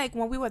 It's like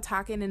when we were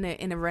talking in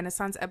a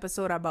Renaissance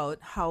episode about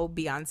how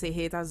Beyonce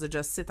haters will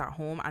just sit at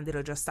home and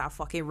they'll just start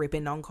fucking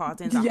ripping down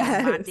curtains.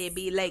 Yes. And they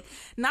be like,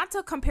 not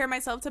to compare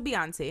myself to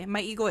Beyonce.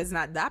 My ego is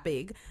not that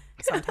big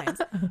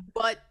sometimes.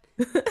 But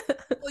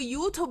for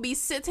you to be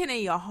sitting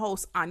in your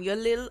house on your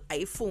little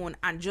iPhone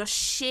and just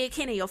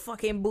shaking in your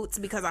fucking boots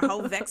because of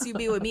how vexed you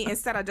be with me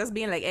instead of just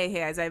being like,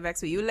 hey, as I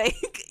vex with you, like,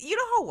 you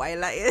know how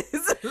wild that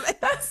is. Like,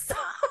 that's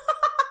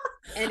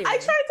anyway. I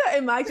try to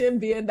imagine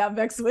being that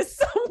vexed with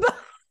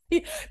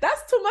somebody.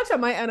 That's too much of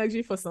my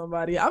energy for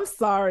somebody. I'm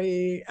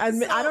sorry. I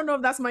don't know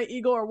if that's my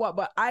ego or what,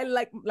 but I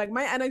like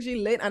my energy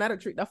lit and I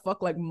don't treat the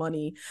fuck like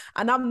money.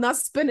 And I'm not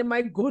spending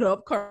my good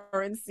up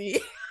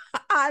currency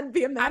and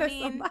being mad at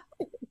somebody.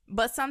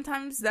 But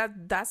sometimes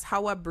that's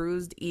how a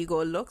bruised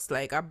ego looks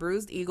like. A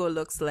bruised ego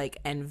looks like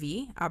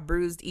envy. A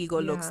bruised ego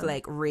looks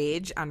like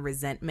rage and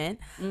resentment.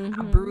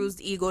 A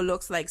bruised ego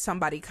looks like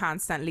somebody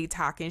constantly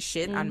talking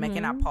shit and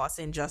making a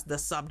person just the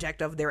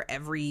subject of their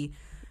every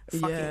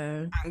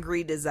fucking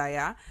angry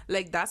desire.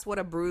 Like, that's what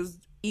a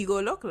bruised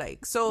ego look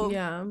like. So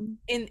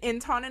in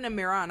turning a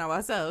mirror on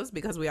ourselves,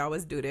 because we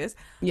always do this,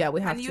 we have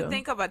to. And you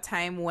think of a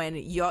time when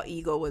your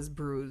ego was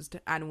bruised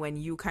and when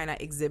you kind of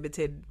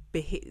exhibited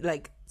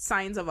like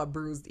signs of a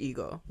bruised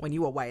ego when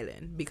you were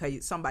wilding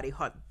because somebody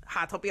hot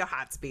up your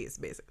heart space,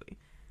 basically.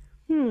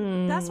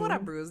 That's what a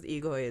bruised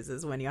ego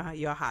is when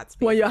your heart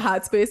space, when your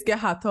heart space get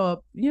hot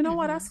up. You know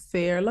what? That's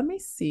fair. Let me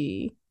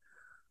see.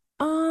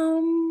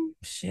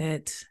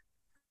 Shit,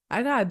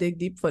 I gotta dig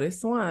deep for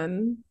this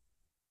one.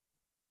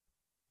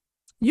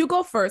 You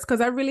go first,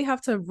 because I really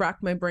have to rack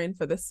my brain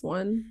for this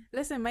one.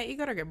 Listen, my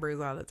ego to get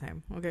bruised all the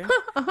time, okay?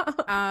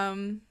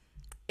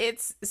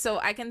 it's so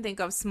I can think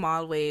of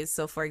small ways.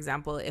 So for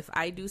example, if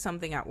I do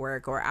something at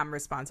work or I'm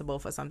responsible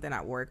for something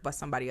at work, but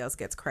somebody else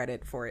gets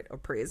credit for it or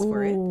praise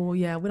for it. Oh,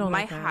 yeah, we don't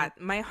My like that.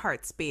 my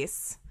heart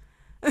space.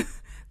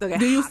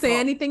 Do you say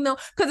anything though?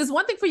 Because it's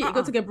one thing for you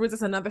to get bruised,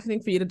 it's another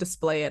thing for you to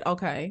display it.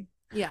 Okay.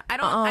 Yeah,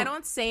 I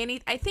don't say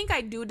any. I think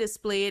I do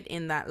display it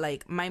in that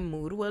like my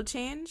mood will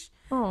change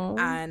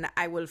and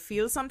I will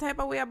feel some type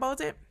of way about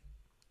it.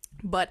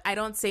 But I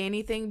don't say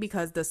anything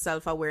because the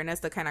self-awareness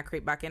to kind of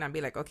creep back in and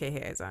be like, okay,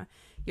 Haza,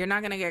 you're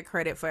not going to get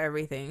credit for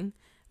everything.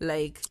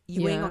 Like,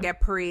 you ain't gonna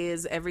get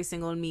praise every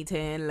single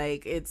meeting.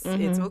 Like, it's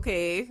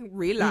okay.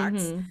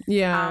 Relax.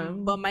 Yeah.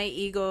 But my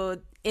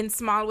ego, in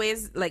small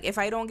ways, like, if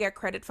I don't get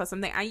credit for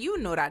something, and you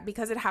know that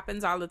because it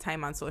happens all the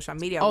time on social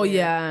media. Oh,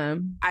 yeah.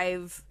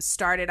 I've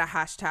started a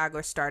hashtag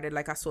or started,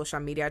 like, a social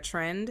media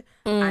trend.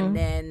 And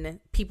then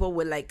people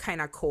will, like,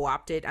 kind of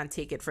co-opt it and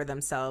take it for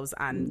themselves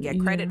and get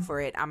credit for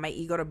it. And my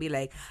ego to be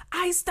like,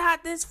 I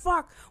start this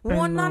fuck.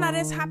 Well, none of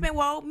this happened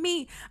without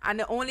me. And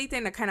the only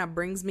thing that kind of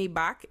brings me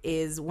back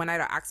is when I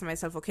ask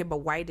myself, okay, but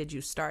why did you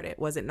start it?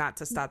 Was it not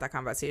to start that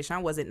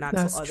conversation? Was it not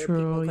so other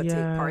people could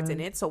take part in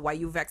it? So why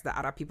you vex that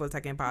other people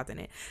taking part in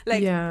it?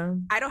 Like,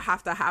 I don't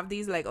have to have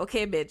these like,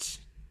 okay, bitch,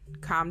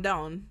 calm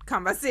down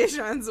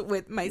conversations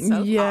with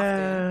myself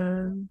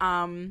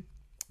often.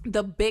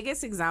 The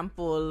biggest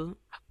example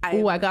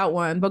I got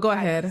one, but go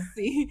ahead.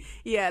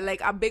 Yeah,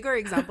 like a bigger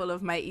example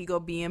of my ego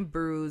being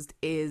bruised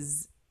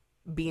is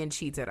being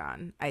cheated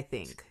on, I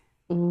think.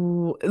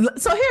 Ooh.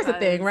 So here's the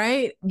thing,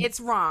 right?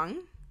 It's wrong,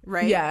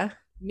 right? Yeah.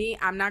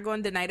 I'm not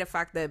going to deny the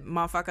fact that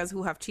motherfuckers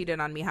who have cheated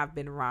on me have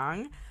been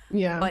wrong.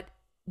 Yeah. But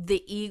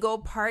the ego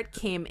part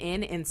came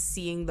in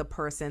seeing the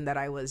person that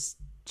I was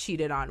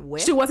cheated on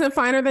with. She wasn't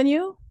finer than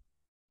you?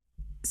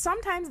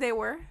 Sometimes they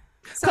were.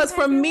 Because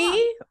for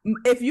me,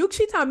 if you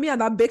cheat on me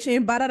and that bitch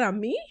ain't better than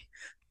me,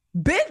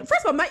 bitch,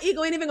 first of all, my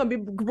ego ain't even gonna be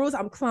bruised.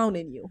 I'm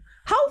clowning you.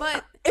 How?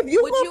 But if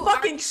you go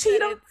fucking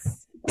cheat on...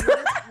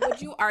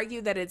 Would you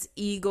argue that it's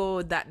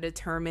ego that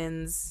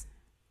determines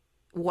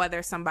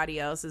whether somebody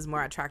else is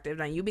more attractive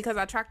than you? Because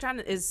attraction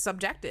is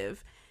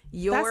subjective.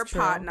 Your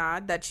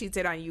partner that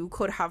cheated on you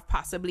could have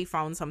possibly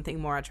found something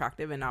more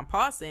attractive in that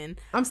person.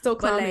 I'm still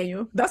clowning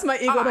you. That's my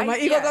ego. My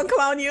ego gonna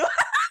clown you.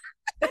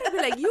 Be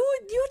like,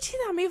 you cheated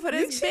on me for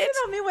this bitch. You cheated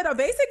on me with a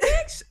basic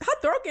bitch? Her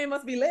throat game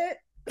must be lit.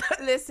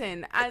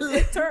 Listen,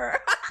 lit her.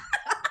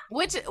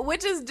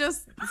 which is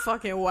just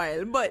fucking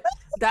wild. But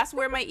that's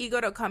where my ego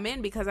to come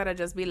in, because I'd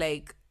just be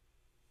like,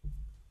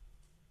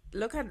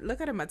 look at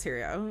the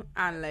material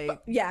and like,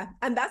 yeah,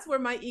 and that's where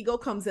my ego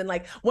comes in.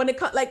 Like when it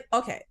comes, like,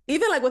 okay,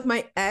 even like with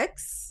my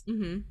ex,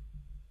 and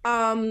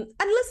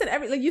listen,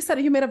 like you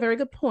said, you made a very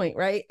good point,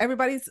 right?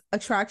 Everybody's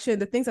attraction,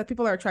 the things that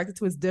people are attracted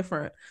to is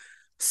different.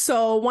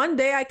 So one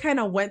day I kind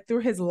of went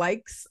through his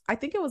likes. I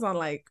think it was on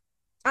like,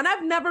 and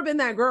I've never been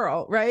that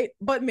girl, right?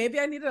 But maybe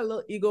I needed a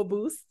little ego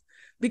boost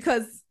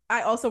because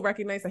I also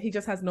recognize that he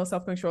just has no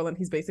self-control and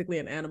he's basically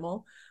an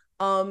animal.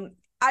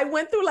 I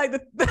went through like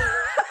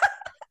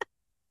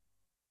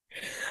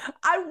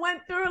I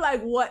went through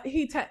like what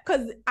he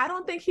because I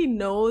don't think he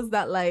knows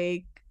that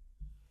like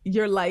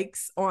your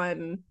likes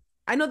on,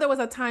 I know there was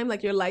a time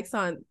like your likes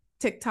on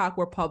TikTok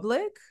were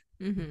public.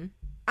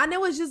 And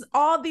it was just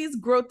all these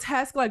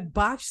grotesque, like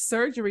botched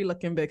surgery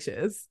looking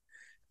bitches.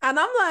 And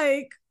I'm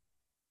like,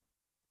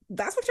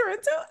 that's what you're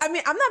into? I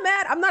mean, I'm not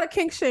mad. I'm not a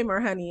kink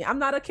shamer, honey. I'm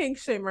not a kink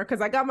shamer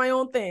because I got my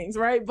own things,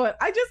 right? But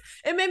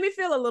it made me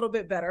feel a little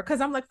bit better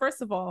because I'm like,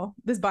 first of all,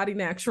 this body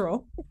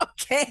natural.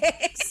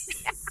 Okay.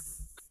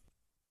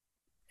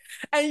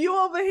 And you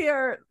over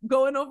here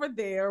going over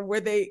there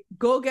where they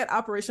go get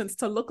operations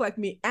to look like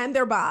me and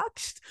they're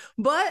botched.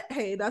 But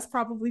hey, that's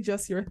probably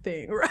just your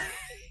thing, right?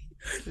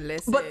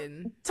 Listen. But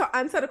to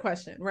answer the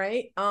question,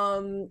 right?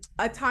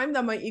 A time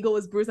that my ego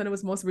was bruised, and it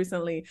was most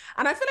recently,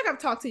 and I feel like I've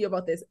talked to you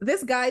about this.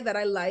 This guy that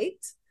I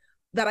liked,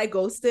 that I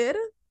ghosted.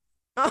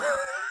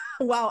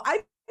 Wow, I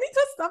need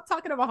to stop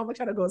talking about how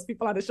much I ghost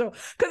people on the show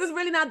because it's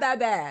really not that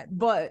bad.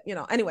 But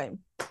anyway,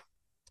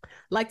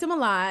 liked him a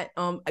lot.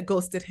 I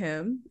ghosted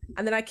him,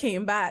 and then I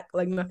came back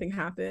like nothing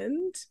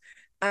happened.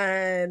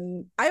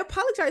 And I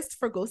apologized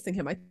for ghosting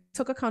him. I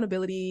took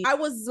accountability. I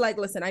was like,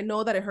 listen, I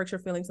know that it hurt your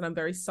feelings and I'm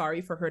very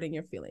sorry for hurting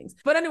your feelings.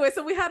 But anyway,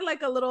 so we had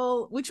like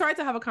we tried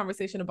to have a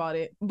conversation about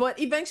it, but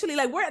eventually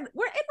like we're in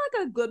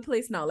like a good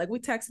place now. Like we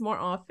text more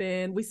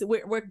often.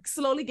 We're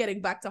slowly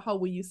getting back to how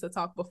we used to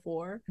talk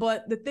before.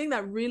 But the thing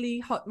that really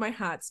hurt my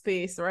heart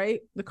space,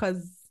 right?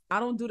 Because I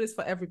don't do this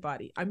for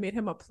everybody. I made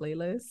him a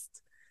playlist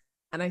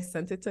and I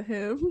sent it to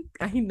him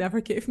and he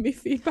never gave me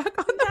feedback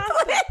on that.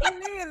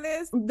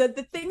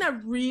 The thing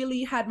that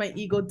really had my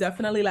ego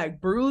definitely like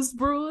bruised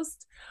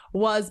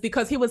was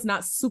because he was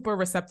not super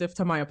receptive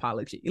to my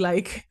apology.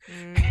 Like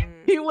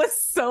he was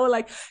so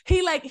like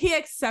he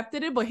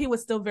accepted it, but he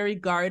was still very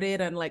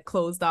guarded and like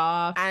closed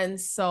off. And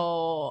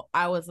so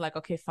I was like,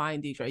 okay,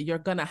 fine, Deidre, you're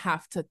gonna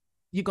have to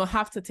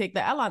take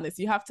the L on this.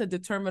 You have to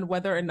determine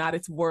whether or not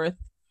it's worth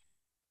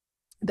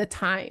the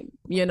time,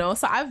 you know?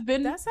 So I've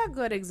been That's a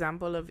good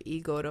example of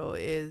ego, though,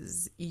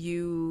 is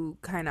you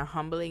kind of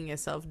humbling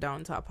yourself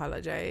down to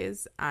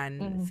apologize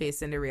and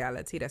facing the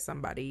reality that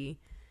somebody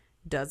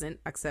doesn't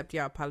accept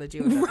your apology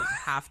or doesn't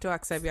have to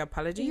accept your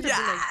apology. You'd be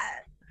like,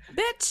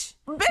 bitch,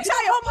 you know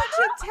how much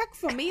it take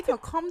for me to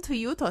come to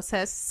you to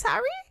say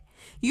sorry?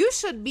 You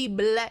should be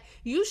blessed.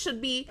 You should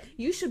be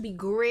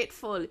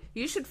grateful.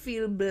 You should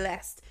feel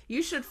blessed.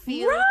 You should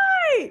feel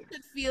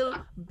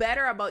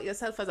better about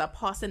yourself as a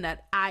person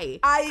that I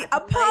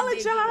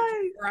apologize.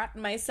 brought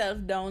myself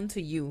down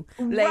to you.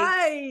 Like,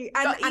 Right.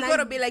 and you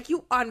gotta be like,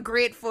 you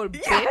ungrateful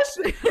Yes.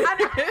 bitch.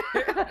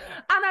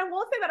 and I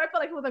won't say that I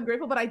felt like it was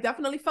ungrateful, but I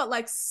definitely felt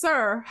like,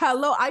 sir,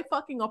 hello, I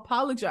fucking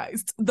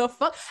apologized. The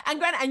fuck. And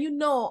granted, and you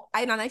know,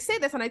 and I say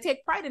this and I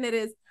take pride in it,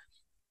 is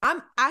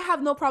I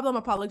have no problem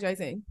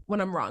apologizing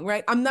when I'm wrong,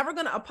 right? I'm never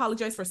gonna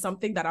apologize for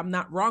something that I'm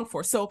not wrong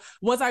for. So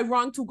was I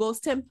wrong to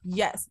ghost him?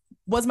 Yes.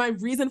 Was my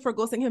reason for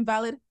ghosting him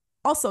valid?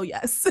 Also,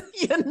 yes.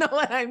 You know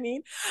what I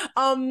mean?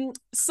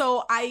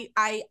 So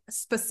I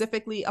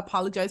specifically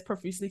apologize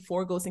profusely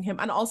for ghosting him,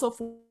 and also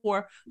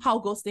for how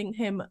ghosting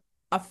him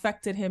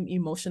affected him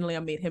emotionally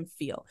and made him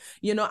feel.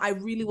 You know, I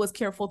really was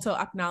careful to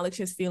acknowledge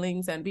his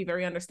feelings and be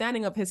very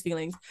understanding of his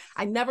feelings.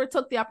 I never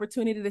took the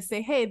opportunity to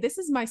say, hey, this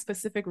is my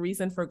specific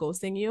reason for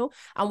ghosting you.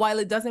 And while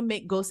it doesn't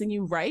make ghosting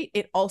you right,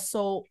 it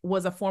also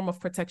was a form of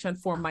protection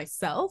for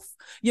myself.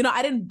 You know,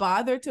 I didn't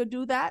bother to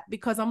do that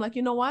because I'm like,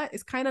 you know what?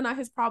 It's kind of not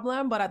his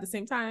problem, but at the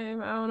same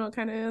time, I don't know,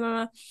 kind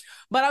of,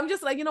 but I'm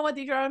just like, you know what,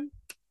 Deidre?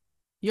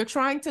 You're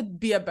trying to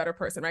be a better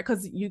person, right?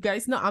 Because you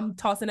guys know I'm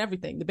tossing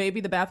everything, the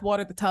baby, the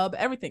bathwater, the tub,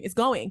 everything is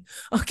going.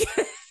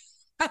 Okay.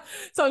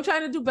 So I'm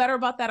trying to do better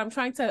about that. I'm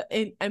trying to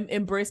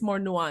embrace more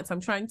nuance.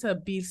 I'm trying to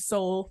be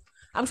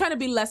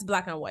less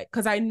black and white,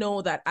 because I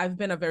know that I've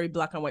been a very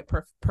black and white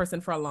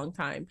person for a long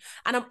time.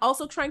 And I'm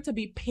also trying to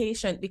be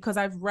patient because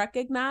I've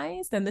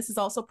recognized, and this is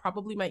also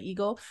probably my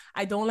ego,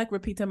 I don't like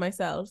repeating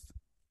myself.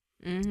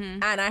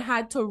 And I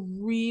had to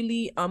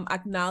really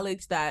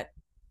acknowledge that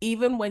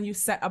even when you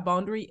set a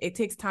boundary, it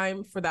takes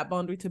time for that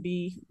boundary to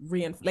be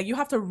like you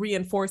have to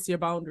reinforce your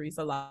boundaries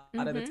a lot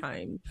of the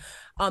time.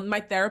 My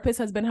therapist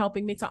has been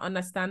helping me to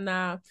understand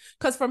that,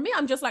 because for me,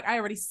 I'm just like, I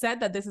already said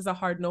that this is a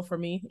hard no for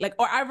me, like,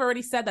 or I've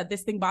already said that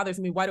this thing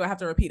bothers me, why do I have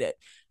to repeat it?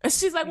 And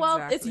she's like,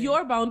 well, it's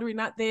your boundary,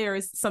 not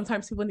theirs.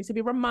 Sometimes people need to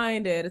be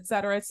reminded,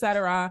 etc.,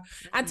 etc.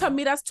 And to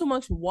me, that's too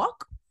much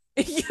work.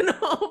 You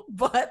know,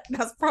 but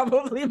that's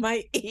probably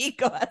my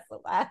ego as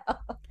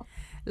well.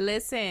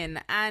 Listen,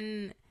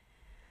 and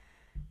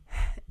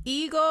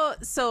ego,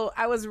 so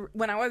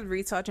when I was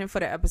researching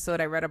for the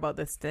episode, I read about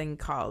this thing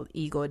called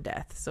ego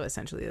death. So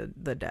essentially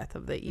the death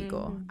of the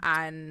ego.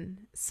 And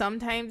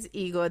sometimes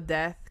ego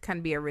death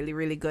can be a really,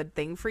 really good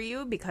thing for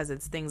you, because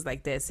it's things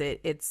like this.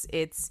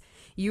 It's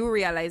you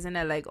realizing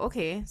that, like,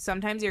 okay,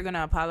 sometimes you're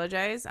gonna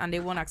apologize and they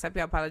won't accept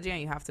your apology,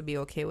 and you have to be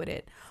okay with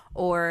it.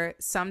 Or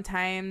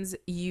sometimes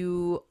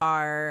you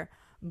are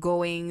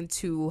going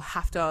to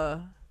have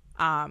to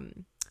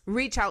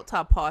reach out to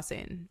a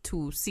person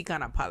to seek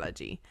an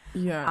apology.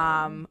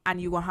 And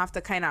you're gonna have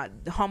to kind of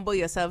humble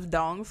yourself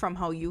down from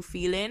how you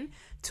feeling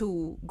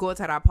to go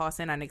to that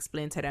person and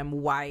explain to them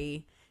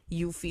why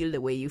you feel the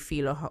way you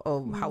feel,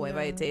 or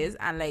however it is.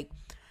 And like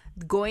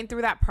going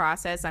through that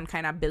process and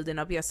kind of building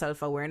up your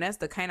self-awareness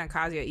to kind of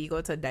cause your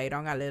ego to die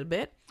down a little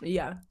bit.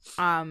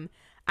 And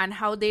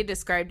how they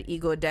described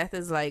ego death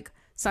is like,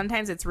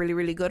 sometimes it's really,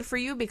 really good for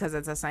you because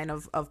it's a sign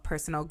of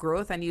personal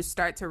growth, and you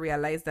start to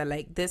realize that,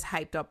 like, this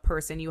hyped up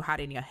person you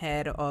had in your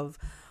head of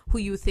who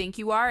you think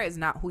you are is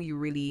not who you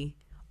really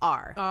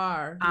are.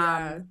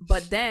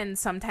 But then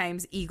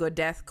sometimes ego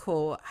death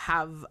could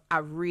have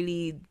a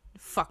really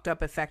fucked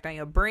up effect on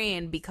your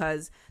brain,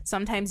 because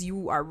sometimes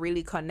you are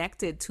really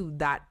connected to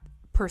that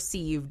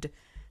perceived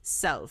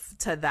self,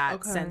 to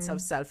that sense of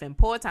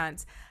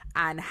self-importance,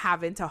 and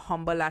having to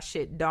humble that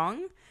shit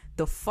down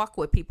the fuck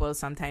with people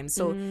sometimes.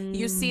 So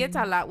you see it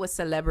a lot with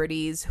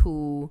celebrities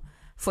who,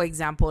 for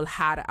example,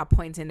 had a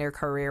point in their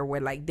career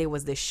where, like, they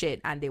was the shit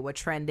and they were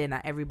trending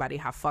and everybody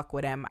have fuck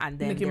with them, and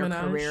then Nicki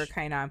Minaj. career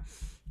kind of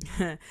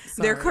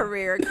their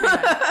career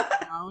kind of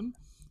down.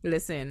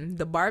 Listen,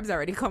 the barbs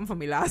already come for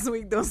me last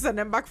week. Don't send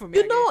them back for me.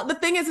 You know, the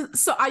thing is,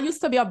 so I used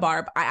to be a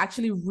barb. I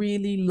actually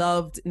really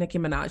loved Nicki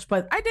Minaj,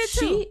 but I did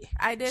too.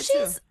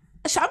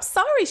 I'm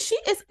sorry, she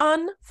is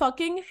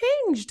unfucking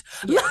hinged.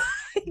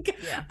 Like,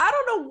 I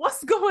don't know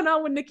what's going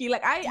on with Nicki.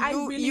 Like,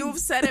 you've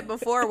said it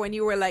before when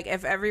you were like,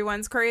 if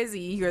everyone's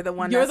crazy, you're the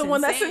one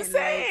that's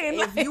insane.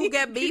 Like, if you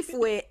get beef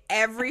with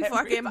every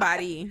fucking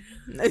body,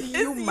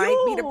 you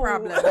might be the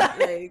problem.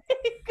 Like,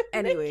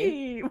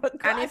 anyway,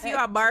 and if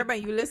you're a barb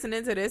and you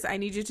listening to this, I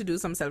need you to do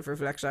some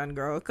self-reflection,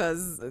 girl.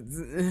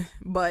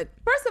 But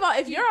first of all,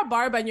 if you're a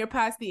barb and you're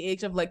past the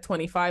age of like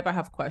 25, I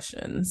have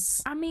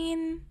questions. I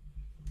mean,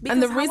 because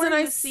and the reason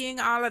I'm seeing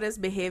all of this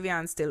behavior,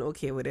 I'm still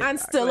okay with it. I'm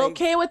still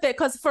okay with it,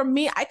 because for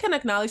me, I can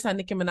acknowledge that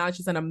Nicki Minaj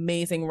is an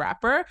amazing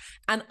rapper,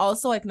 and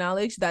also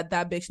acknowledge that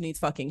bitch needs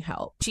fucking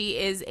help. She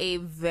is a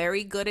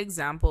very good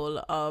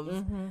example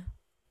of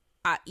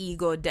a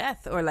ego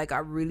death or like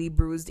a really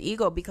bruised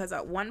ego, because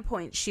at one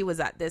point she was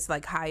at this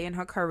like high in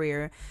her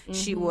career.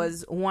 She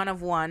was one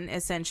of one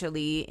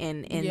essentially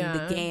in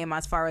the game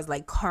as far as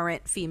like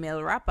current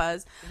female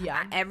rappers.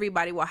 And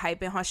everybody were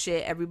hyping her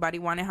shit, everybody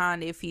wanted her on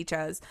their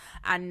features,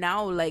 and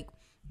now like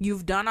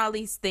you've done all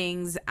these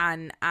things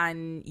and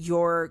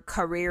your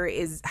career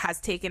has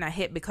taken a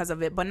hit because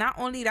of it. But not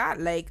only that,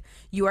 like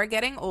you are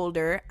getting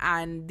older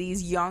and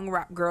these young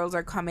rap girls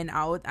are coming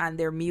out and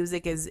their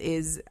music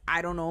is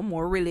I don't know,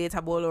 more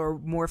relatable or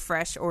more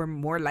fresh or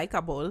more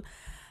likable,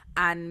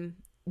 and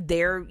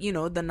they're, you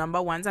know, the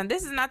number ones. And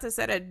this is not to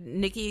say that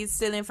Nicki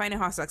still ain't finding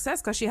her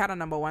success, because she had a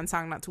number one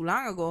song not too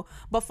long ago,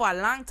 but for a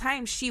long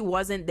time she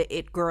wasn't the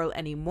it girl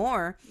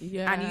anymore.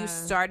 And you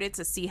started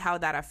to see how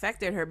that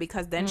affected her,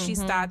 because then she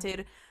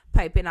started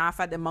piping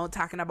off at the mouth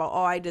talking about,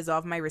 oh, I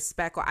deserve my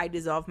respect, or I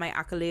deserve my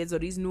accolades, or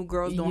these new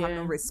girls don't have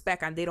no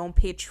respect and they don't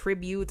pay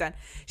tribute. And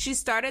she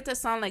started to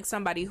sound like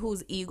somebody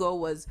whose ego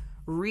was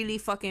really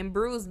fucking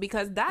bruised,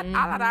 because that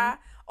all of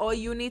that, oh,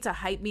 you need to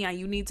hype me and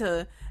you need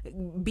to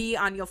be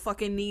on your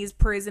fucking knees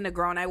praising the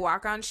ground I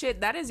walk on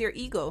shit, that is your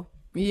ego.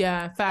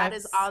 Yeah, facts. That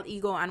is all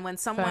ego. And when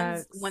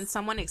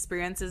someone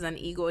experiences an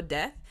ego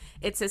death,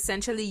 it's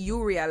essentially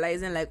you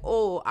realizing like,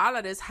 oh, all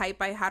of this hype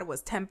I had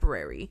was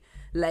temporary.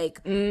 Like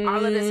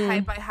all of this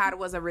hype I had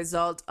was a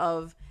result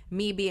of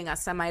me being a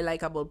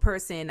semi-likable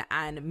person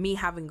and me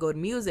having good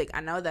music.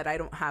 And now that I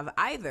don't have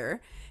either,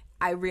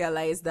 I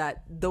realize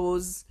that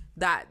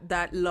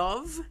that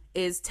love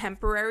is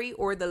temporary,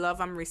 or the love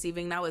I'm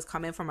receiving now is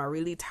coming from a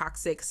really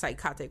toxic,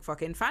 psychotic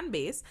fucking fan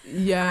base.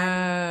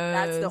 Yeah,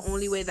 that's the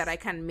only way that I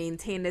can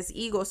maintain this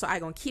ego. So I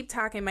gonna keep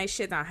talking my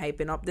shit and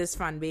hyping up this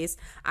fan base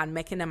and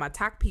making them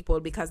attack people,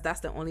 because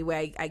that's the only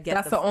way I get.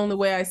 That's the only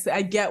way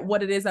I get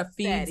what it is that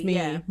feeds me.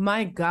 Yeah.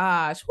 My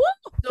gosh, woo,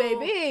 so,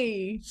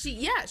 baby.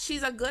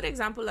 She's a good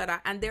example of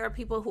that. And there are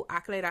people who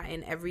act like that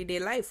in everyday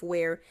life,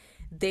 where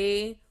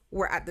they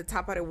were at the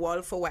top of the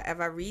wall for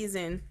whatever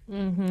reason,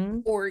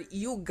 or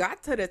you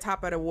got to the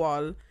top of the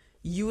wall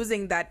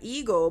using that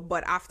ego,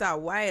 but after a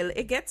while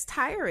it gets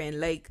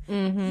tiring. Like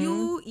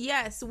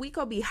we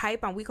could be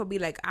hype and we could be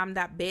like, I'm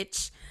that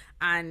bitch,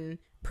 and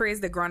praise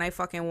the ground I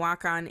fucking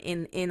walk on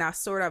in a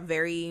sort of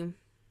very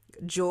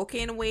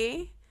joking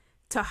way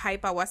to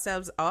hype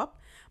ourselves up.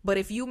 But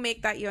if you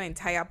make that your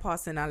entire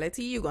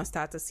personality, you're going to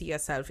start to see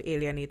yourself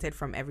alienated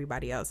from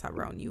everybody else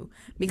around you,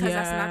 because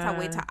that's not a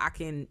way to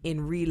act in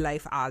real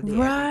life all day.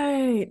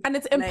 Right. And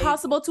it's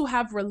impossible to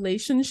have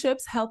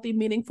relationships, healthy,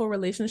 meaningful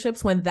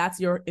relationships, when that's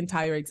your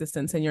entire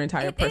existence and your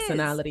entire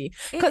personality.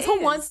 Because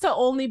who wants to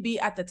only be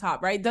at the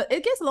top, right?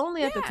 It gets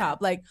lonely at the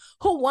top. Like,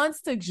 who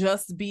wants to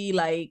just be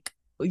like,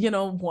 you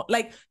know,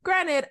 like,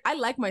 granted, I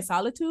like my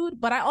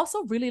solitude, but I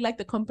also really like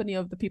the company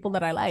of the people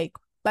that I like.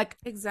 Like,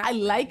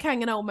 exactly. I like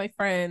hanging out with my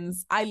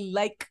friends. I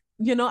like,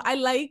 you know, I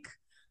like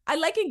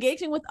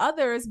engaging with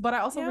others, but I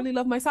also really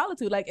love my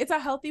solitude. Like, it's a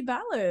healthy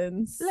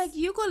balance. Like,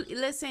 you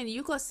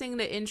could sing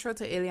the intro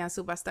to Alien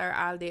Superstar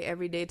all day,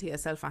 every day to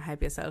yourself and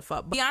hype yourself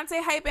up.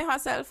 Beyonce hyping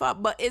herself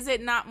up, but is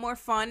it not more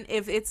fun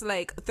if it's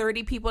like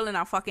 30 people in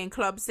a fucking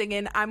club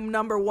singing, I'm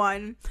number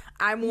one,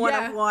 I'm one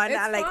of one,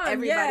 and like fun,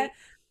 everybody...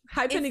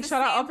 hyping each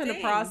other up in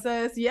the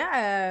process.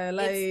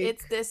 Like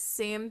it's the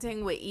same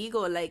thing with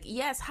ego. Like,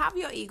 yes, have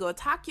your ego,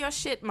 talk your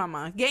shit,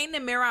 mama, get in the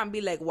mirror and be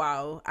like,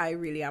 wow, I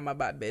really am a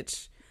bad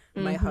bitch.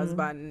 My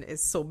husband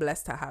is so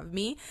blessed to have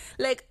me.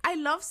 Like, I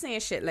love saying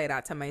shit like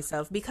that to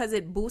myself because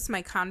it boosts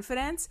my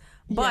confidence,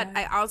 but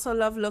I also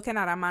love looking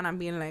at a man and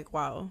being like,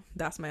 wow,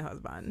 that's my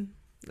husband.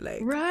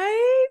 Like,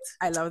 right,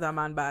 I love that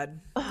man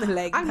bad.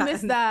 Like, I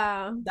miss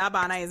that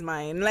bana is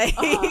mine. Like,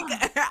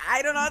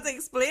 I don't know how to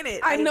explain it.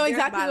 I know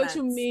exactly what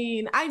you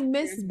mean. I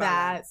miss that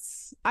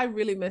balance. I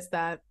really miss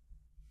that.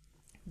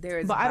 There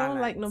is, but balance. I don't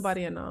like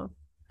nobody enough.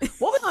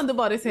 What we gonna do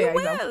about this here?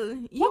 What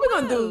we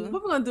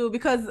gonna do?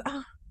 Because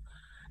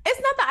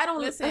it's not that I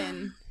don't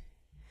listen.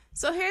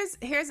 So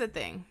here's the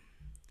thing,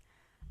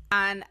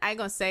 and I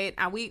gonna say it,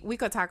 and we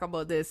could talk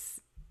about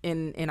this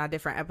in a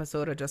different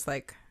episode, or just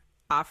like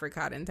off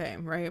recording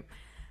time, right?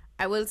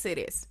 I will say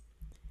this: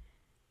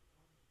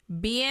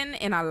 being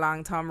in a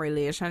long-term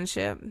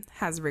relationship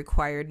has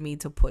required me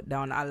to put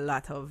down a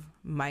lot of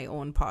my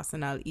own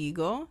personal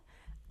ego,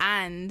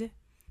 and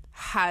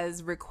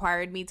has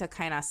required me to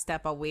kind of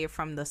step away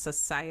from the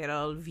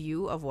societal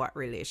view of what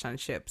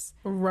relationships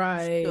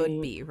should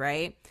be,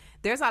 right?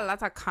 There's a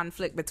lot of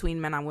conflict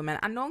between men and women,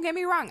 and don't get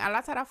me wrong, a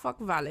lot of that fuck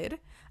valid,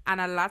 and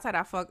a lot of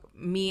that fuck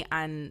me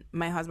and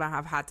my husband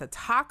have had to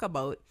talk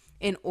about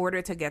in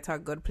order to get to a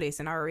good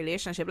place in our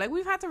relationship. Like,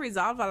 we've had to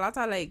resolve a lot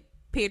of like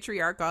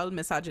patriarchal,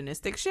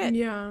 misogynistic shit.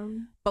 Yeah.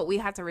 But we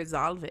had to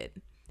resolve it.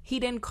 He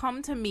didn't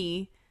come to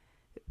me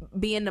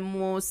being the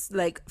most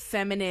like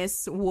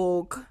feminist,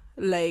 woke,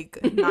 like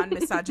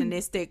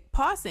non-misogynistic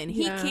person.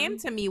 He came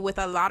to me with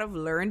a lot of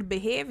learned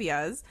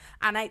behaviors,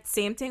 and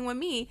same thing with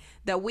me,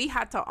 that we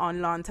had to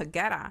unlearn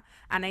together.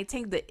 And I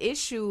think the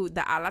issue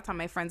that a lot of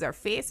my friends are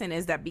facing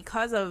is that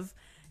because of,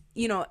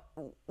 you know,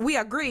 we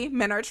agree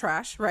men are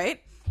trash,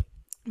 right?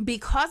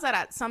 because of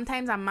that,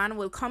 sometimes a man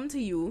will come to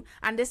you,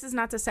 and this is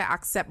not to say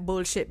accept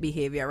bullshit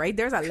behavior, right?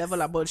 There's a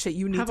level of bullshit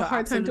you need Have a to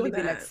hard time absolutely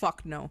doing be like, that.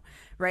 fuck no,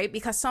 right?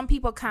 Because some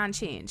people can't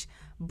change,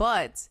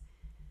 but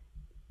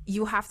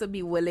you have to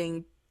be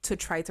willing to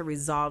try to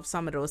resolve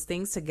some of those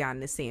things to get on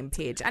the same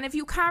page. And if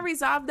you can't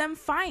resolve them,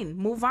 fine,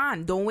 move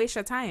on. Don't waste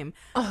your time.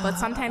 But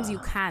sometimes you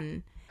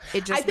can.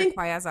 It just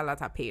requires a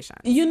lot of patience.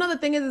 You know, the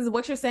thing is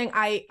what you're saying,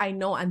 I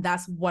know, and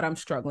that's what I'm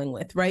struggling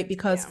with, right?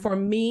 Because for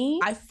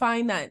me, I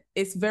find that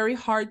it's very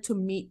hard to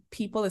meet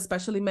people,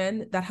 especially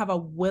men, that have a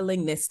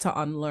willingness to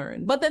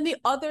unlearn. But then the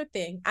other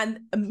thing, and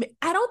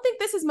I don't think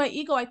this is my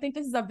ego, I think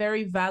this is a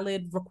very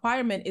valid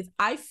requirement, is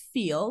I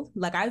feel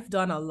like I've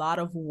done a lot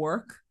of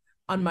work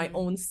on my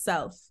own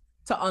self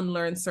to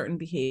unlearn certain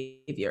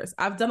behaviors.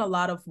 I've done a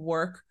lot of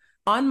work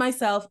on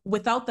myself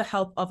without the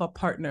help of a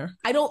partner.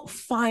 I don't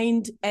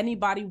find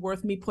anybody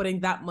worth me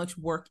putting that much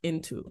work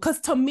into, because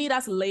to me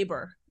that's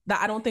labor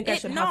that I don't think I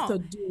should have to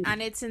do.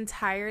 And it's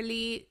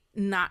entirely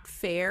not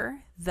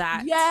fair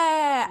that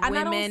and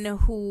women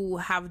who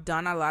have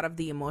done a lot of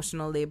the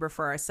emotional labor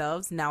for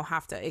ourselves now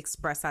have to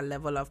express a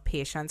level of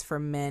patience for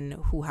men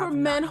who have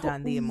not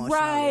done the emotional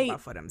labor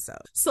for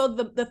themselves. So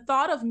the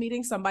thought of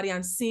meeting somebody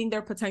and seeing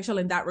their potential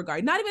in that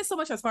regard, not even so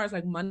much as far as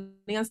like money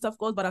and stuff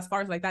goes, but as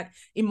far as like that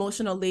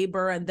emotional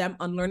labor and them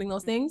unlearning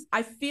those things,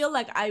 I feel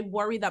like I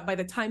worry that by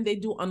the time they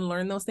do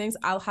unlearn those things,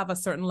 I'll have a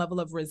certain level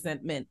of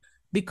resentment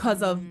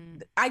because of,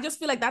 I just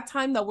feel like that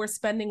time that we're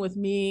spending with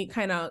me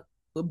kind of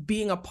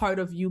being a part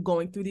of you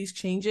going through these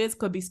changes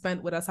could be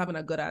spent with us having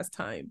a good ass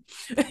time.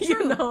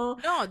 You know?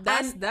 No,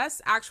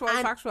 that's actual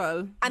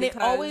factual. And it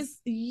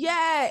always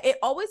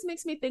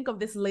makes me think of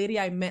this lady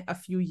I met a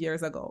few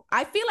years ago.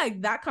 I feel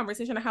like that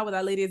conversation I had with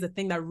that lady is a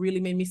thing that really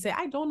made me say,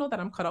 I don't know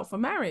that I'm cut out for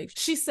marriage.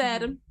 She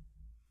said,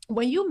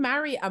 when you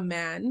marry a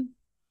man,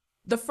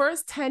 the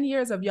first 10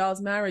 years of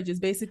y'all's marriage is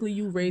basically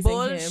you raising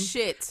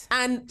him.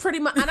 And pretty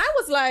much, and I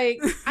was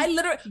like, I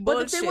literally, but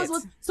the thing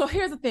was, so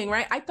here's the thing,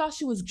 right? I thought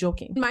she was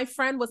joking. My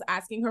friend was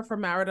asking her for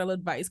marital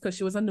advice because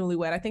she was a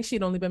newlywed. I think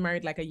she'd only been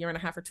married like a year and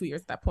a half or 2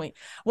 years at that point.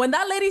 When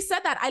that lady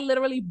said that, I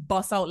literally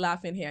bust out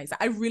laughing here.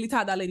 I really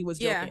thought that lady was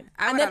joking.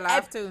 I would have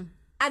laughed too.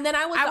 And then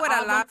I would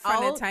have laughed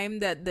from the time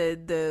that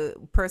the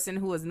person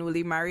who was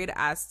newly married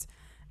asked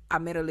a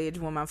middle-aged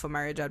woman for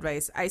marriage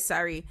advice.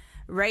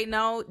 Right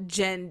now,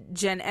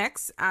 Gen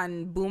X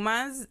and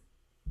boomers,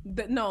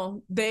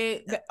 based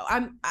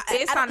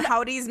on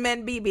how these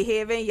men be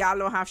behaving, y'all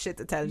don't have shit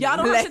to tell me. Y'all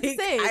don't have shit to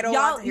say. I don't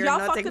want to hear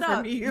nothing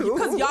from you.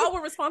 Because y'all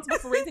were responsible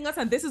for raising us,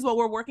 and this is what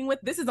we're working with.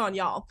 This is on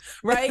y'all,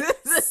 right?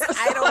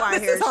 I don't want to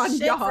hear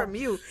shit from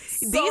you.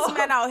 So, these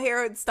men out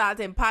here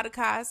starting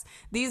podcasts.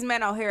 These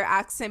men out here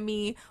asking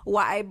me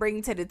what I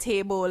bring to the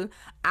table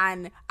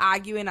and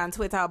arguing on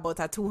Twitter about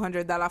a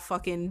 $200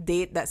 fucking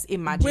date that's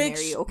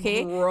imaginary.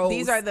 Okay,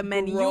 these are the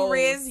men you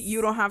raise.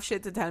 You don't have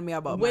shit to tell me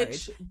about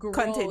marriage.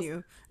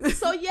 Continue.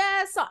 So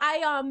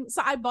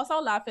I bust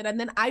out laughing, and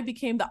then I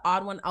became the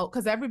odd one out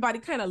because everybody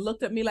kind of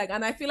looked at me like,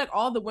 and I feel like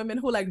all the women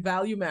who like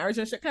value marriage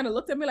and shit kind of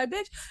looked at me like,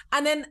 bitch.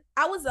 And then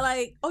I was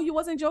like, oh, you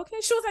wasn't joking?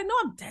 She was like, no,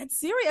 I'm dead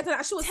serious.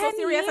 And she was so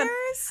serious. And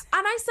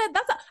I said,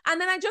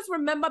 and then I just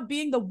remember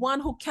being the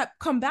one who kept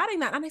combating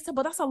that. And I said,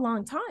 but that's a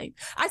long time.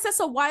 I said,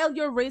 so while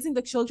you're raising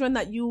the children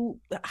that you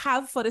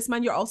have for this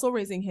man, you're also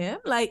raising him?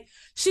 Like,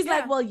 she's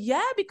like, well,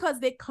 yeah, because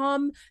they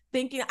come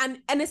thinking, and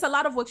it's a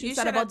lot of what you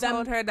said about them. You should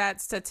have told her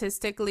that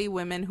statistically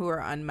women who are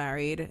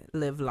unmarried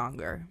live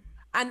longer.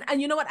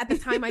 And you know what? At the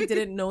time, I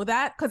didn't know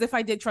that, because if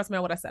I did, trust me, I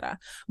would have said that.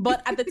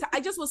 But at the time, I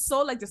just was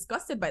so like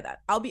disgusted by that.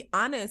 I'll be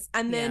honest.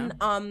 And then,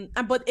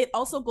 but it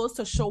also goes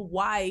to show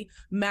why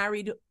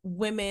married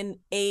women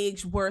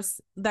age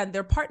worse than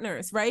their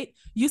partners, right?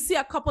 You see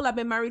a couple have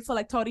been married for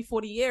like 30,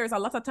 40 years. A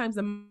lot of times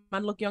the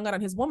man look younger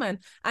than his woman.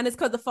 And it's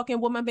because the fucking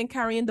woman been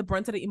carrying the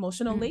brunt of the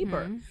emotional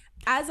labor.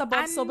 As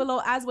above, so below,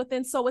 as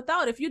within, so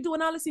without. If you're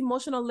doing all this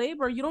emotional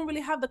labor, you don't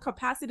really have the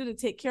capacity to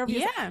take care of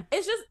yourself. Yeah.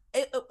 It's just,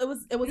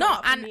 it was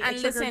no, and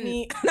listen,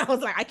 me, and I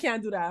was like, I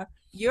can't do that.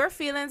 Your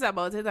feelings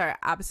about it are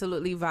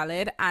absolutely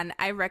valid, and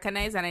I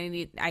recognize, and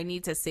I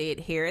need to say it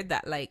here,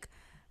 that like,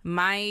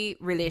 my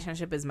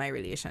relationship is my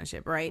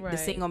relationship, right?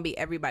 This ain't gonna be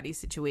everybody's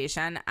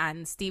situation.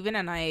 And Steven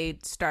and I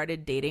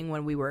started dating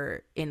when we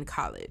were in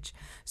college.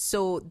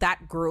 So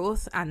that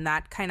growth and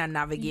that kind of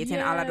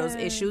navigating all of those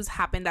issues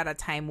happened at a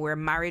time where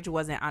marriage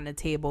wasn't on the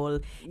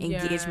table,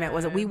 engagement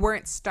wasn't, we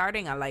weren't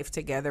starting a life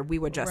together. We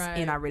were just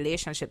in a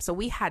relationship. So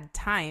we had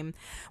time,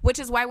 which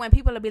is why when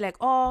people will be like,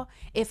 oh,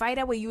 if I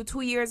there with you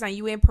 2 years and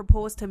you ain't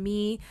proposed to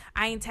me,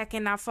 I ain't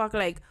taking that fuck,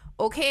 like,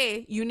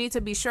 okay, you need to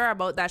be sure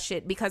about that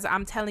shit, because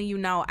I'm telling you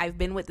now, I've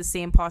been with the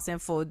same person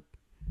for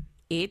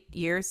 8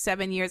 years,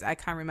 7 years, I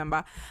can't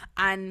remember.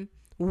 And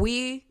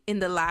we, in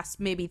the last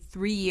maybe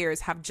 3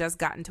 years, have just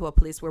gotten to a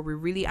place where we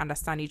really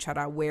understand each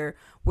other, where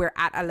we're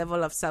at a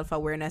level of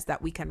self-awareness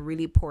that we can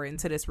really pour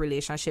into this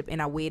relationship in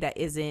a way that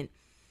isn't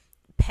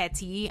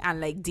petty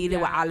and like dealing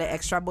with all the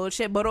extra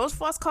bullshit. But those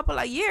first couple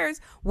of years,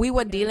 we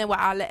were dealing with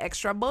all the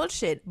extra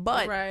bullshit.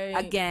 But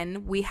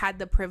again, we had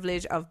the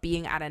privilege of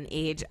being at an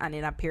age and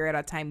in a period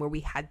of time where we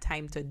had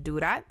time to do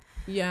that.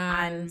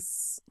 Yeah. And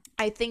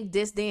I think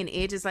this day and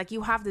age is like,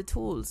 you have the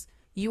tools.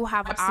 You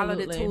have all of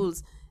the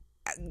tools.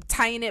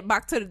 Tying it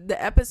back to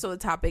the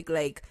episode topic,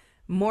 like,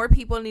 more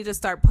people need to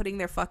start putting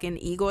their fucking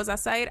egos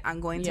aside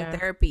and going to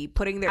therapy,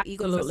 putting their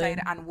egos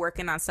aside and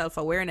working on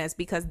self-awareness,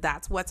 because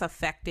that's what's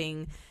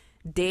affecting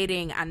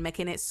dating and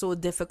making it so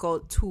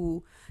difficult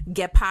to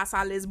get past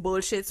all this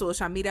bullshit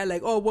social media.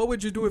 Like, oh, what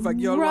would you do if a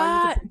girl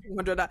wanted to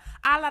put $200?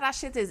 All of that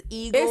shit is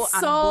ego it's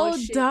and so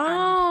bullshit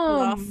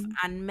dumb. and fluff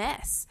and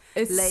mess.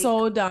 It's like,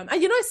 so dumb. And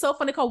you know, it's so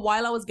funny because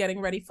while I was getting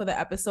ready for the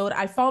episode,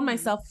 I found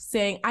myself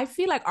saying, I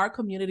feel like our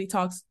community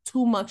talks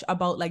too much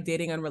about like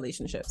dating and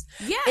relationships.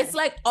 Yeah. It's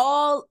like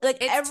all like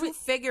it's too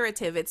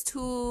figurative. It's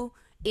too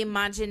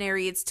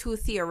imaginary. It's too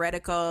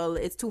theoretical.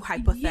 It's too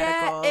hypothetical.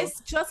 Yeah, it's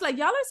just like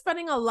y'all are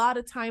spending a lot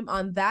of time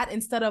on that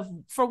instead of,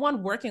 for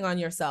one, working on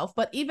yourself.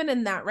 But even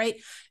in that, right,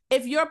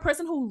 if you're a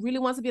person who really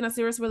wants to be in a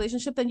serious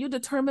relationship, then you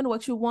determine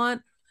what you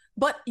want.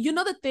 But you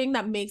know, the thing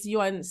that makes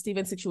you and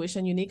Steven's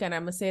situation unique, and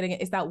I'm gonna say it again,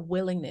 is that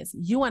willingness.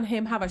 You and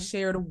him have a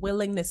shared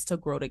willingness to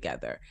grow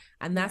together,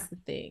 and that's the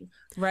thing,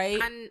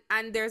 right?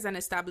 And there's an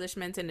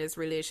establishment in this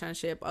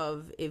relationship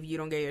of, if you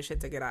don't get your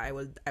shit together, I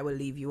will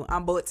leave you,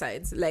 on both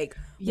sides. Like,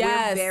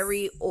 we're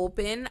very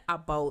open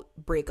about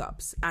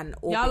breakups, and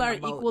open y'all are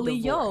about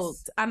equally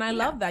divorce. yoked, and I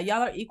love that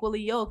y'all are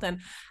equally yoked, and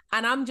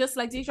I'm just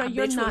like, Deidre,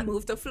 you're not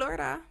move to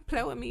Florida,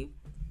 play with me.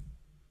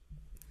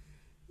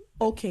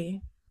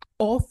 Okay.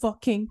 Oh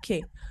fucking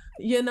okay.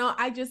 You know,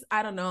 I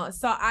don't know.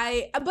 So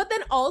but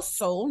then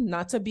also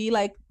not to be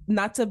like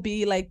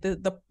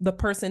the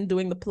person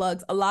doing the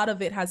plugs. A lot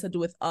of it has to do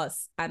with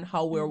us and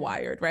how we're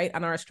wired, right?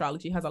 And our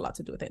astrology has a lot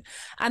to do with it.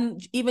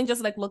 And even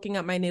just like looking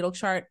at my natal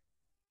chart,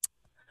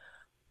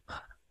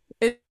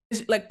 it's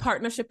like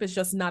partnership is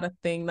just not a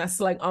thing that's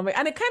like on my,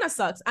 and it kind of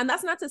sucks. And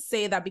that's not to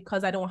say that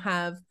because I don't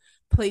have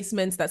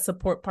placements that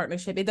support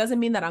partnership, it doesn't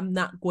mean that I'm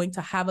not going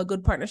to have a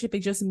good partnership. It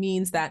just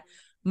means that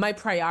my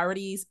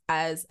priorities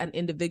as an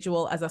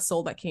individual, as a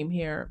soul that came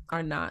here,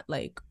 are not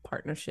like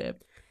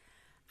partnership.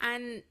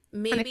 And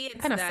maybe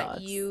it's that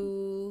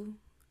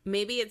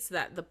maybe it's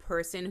that the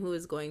person who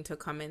is going to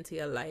come into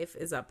your life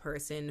is a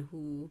person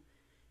who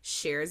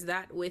shares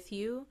that with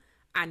you,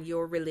 and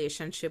your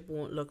relationship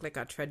won't look like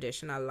a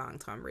traditional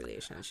long-term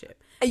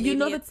relationship. And you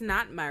know that it's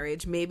not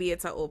marriage. Maybe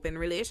it's an open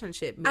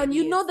relationship. Maybe and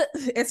you know that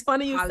it's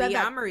funny you said that.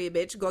 Polyamory,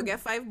 bitch. Go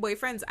get 5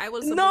 boyfriends. I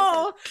will support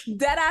no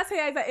dead ass.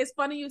 Hey, it's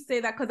funny you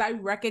say that, because I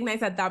recognize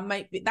that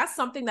might be, that's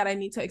something that I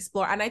need to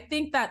explore. And I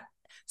think that,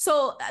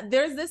 so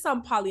there's this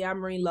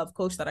polyamory love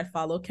coach that I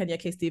follow, Kenya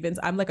K. Stevens.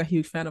 I'm like a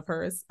huge fan of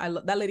hers. I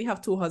love that lady.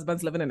 Have 2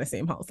 husbands living in the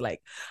same house.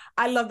 Like,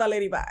 I love that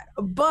lady bad.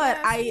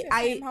 But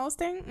same house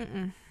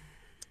thing.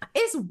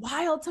 It's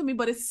wild to me,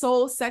 but it's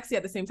so sexy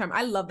at the same time.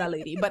 I love that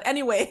lady. But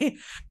anyway,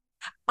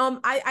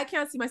 I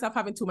can't see myself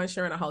having 2 men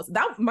sharing a house.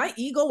 That my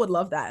ego would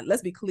love that.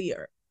 Let's be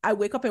clear. I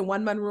wake up in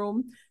one man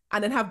room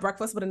and then have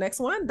breakfast with the next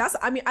one.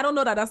 I don't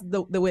know that that's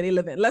the way they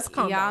live in. Let's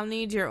calm down. Y'all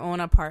need your own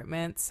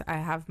apartments. I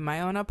have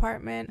my own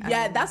apartment.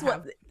 Yeah, that's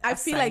what I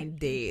feel like.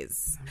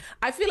 Days.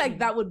 I feel like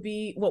that would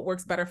be what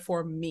works better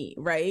for me,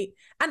 right?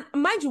 And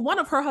mind you, one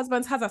of her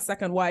husbands has a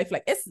second wife.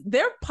 Like,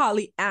 they're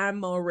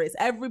polyamorous.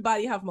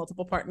 Everybody have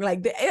multiple partners.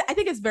 Like, I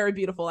think it's very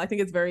beautiful. I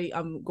think it's very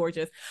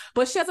gorgeous.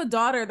 But she has a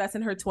daughter that's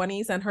in her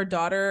 20s, and her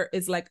daughter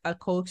is like a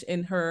coach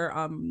in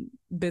her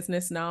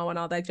business now and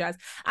all that jazz.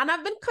 And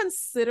I've been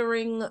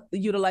considering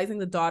utilizing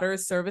the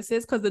daughter's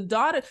services, because the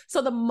daughter,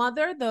 so the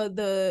mother,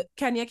 the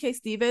Kenya K.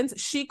 Stevens,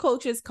 she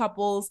coaches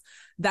couples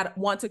that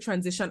want to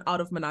transition out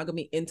of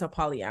monogamy into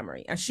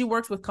polyamory, and she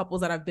works with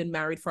couples that have been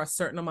married for a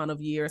certain amount of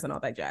years and all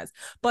that jazz.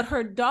 But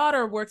her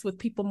daughter works with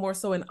people more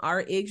so in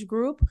our age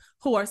group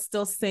who are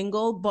still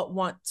single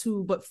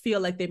but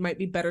feel like they might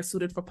be better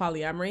suited for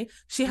polyamory.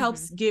 She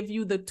helps give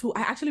you the tool.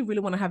 I actually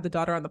really want to have the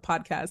daughter on the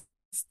podcast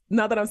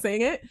now that I'm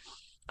saying it.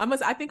 I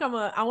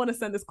want to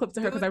send this clip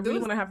to her, because I really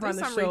want to have her on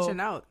the show. Reaching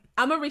out.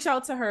 I'm gonna reach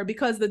out to her,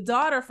 because the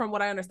daughter, from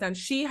what I understand,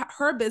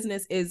 her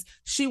business is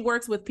she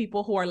works with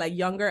people who are like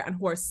younger and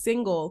who are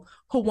single,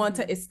 who want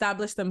to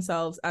establish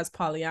themselves as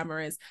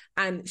polyamorous.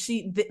 And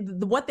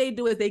what they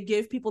do is they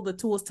give people the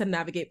tools to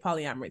navigate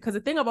polyamory. Because the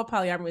thing about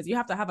polyamory is you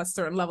have to have a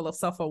certain level of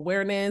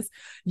self-awareness.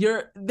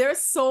 There's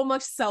so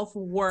much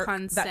self-work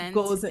that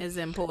goes is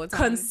important.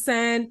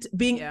 Consent,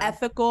 being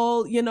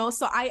ethical, you know.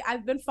 So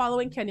I've been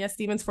following Kenya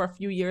Stevens for a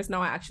few years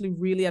now. I actually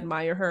really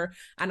admire her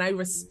and I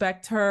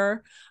respect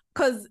her.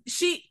 Because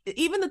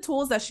even the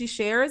tools that she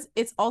shares,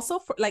 it's also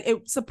for, like,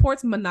 it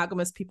supports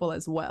monogamous people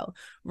as well,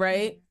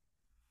 right?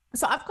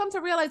 So I've come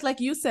to realize, like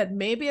you said,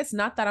 maybe it's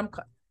not that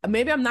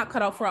I'm not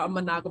cut out for a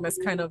monogamous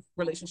kind of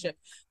relationship.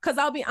 Because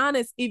I'll be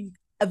honest,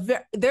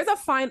 there's a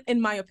fine,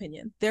 in my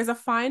opinion, there's a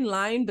fine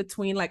line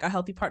between like a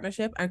healthy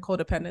partnership and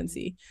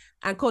codependency.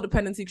 And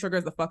codependency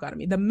triggers the fuck out of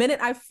me. The minute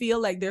I feel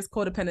like there's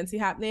codependency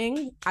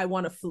happening, I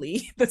want to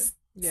flee the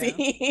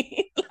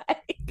scene.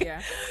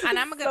 Yeah. And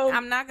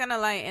I'm not gonna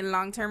lie, in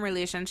long-term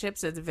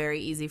relationships it's very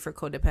easy for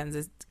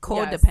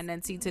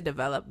codependency to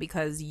develop,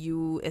 because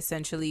you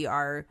essentially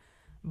are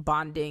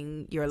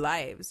bonding your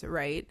lives,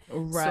 right?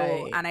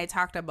 So, and I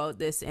talked about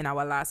this in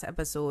our last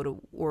episode,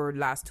 or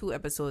last two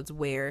episodes,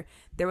 where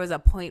there was a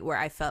point where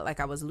I felt like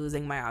I was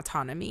losing my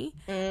autonomy,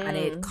 and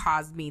it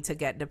caused me to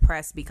get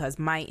depressed, because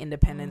my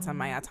independence and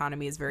my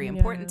autonomy is very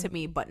important to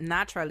me. But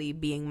naturally,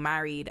 being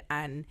married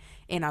and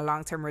in a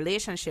long-term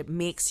relationship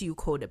makes you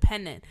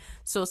codependent.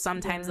 So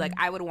sometimes like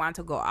I would want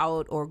to go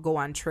out or go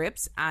on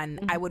trips,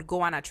 and I would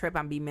go on a trip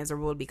and be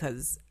miserable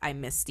because I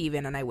miss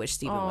Steven and I wish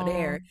Steven were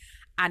there.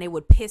 And it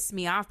would piss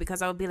me off,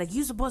 because I would be like,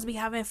 you're supposed to be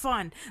having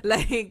fun.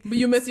 Like, but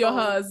you miss your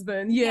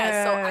husband.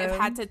 Yeah. So I've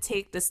had to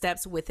take the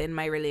steps within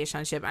my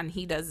relationship, and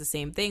he does the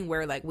same thing,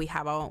 where like we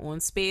have our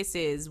own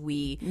spaces,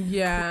 we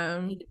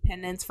create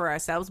independence for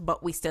ourselves,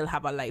 but we still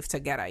have a life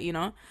together, you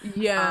know?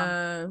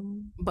 Yeah.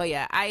 But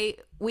yeah, I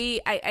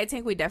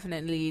think we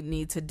definitely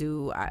need to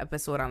do an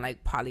episode on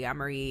like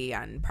polyamory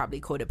and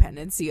probably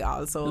codependency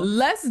also.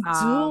 Let's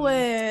do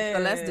it.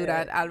 So let's do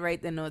that. I'll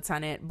write the notes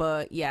on it.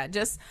 But yeah,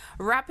 just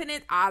wrapping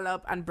it all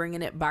up and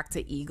bringing it back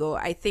to ego.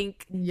 I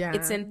think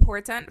it's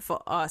important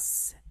for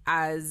us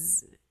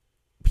as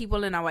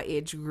people in our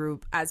age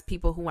group, as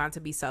people who want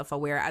to be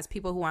self-aware, as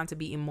people who want to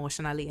be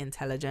emotionally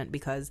intelligent,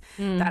 because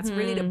that's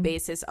really the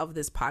basis of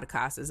this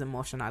podcast, is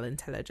emotional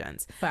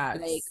intelligence. Facts.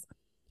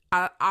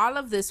 Like, all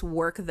of this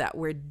work that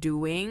we're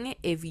doing,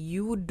 if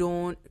you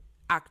don't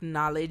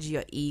acknowledge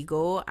your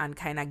ego and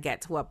kind of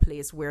get to a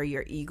place where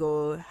your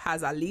ego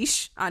has a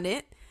leash on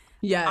it,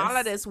 all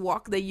of this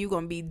work that you're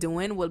gonna be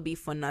doing will be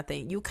for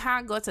nothing. You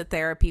can't go to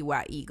therapy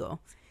with ego.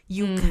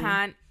 You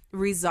can't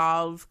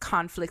resolve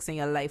conflicts in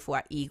your life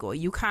with ego.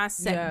 You can't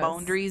set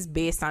boundaries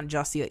based on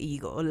just your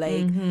ego.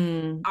 Like,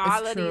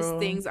 all of these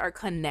things are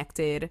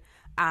connected.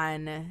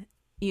 And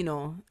you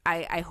know,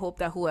 I hope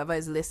that whoever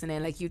is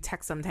listening, like, you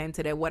text sometime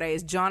today, whether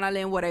it's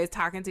journaling, whether it's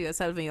talking to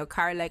yourself in your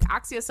car, like,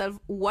 ask yourself,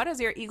 what does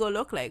your ego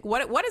look like?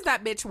 What is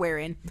that bitch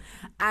wearing?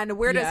 And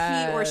where does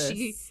he or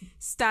she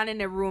stand in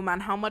the room?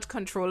 And how much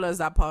control does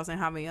that person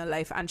have in your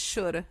life? And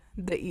should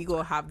the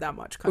ego have that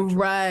much control?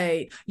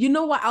 Right. You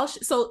know what?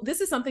 So this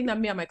is something that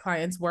me and my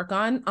clients work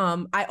on.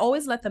 I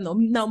always let them know.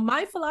 Now,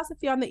 my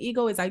philosophy on the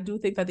ego is I do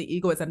think that the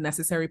ego is a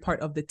necessary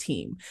part of the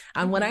team.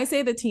 And when I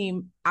say the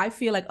team, I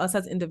feel like us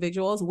as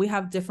individuals, we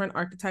have different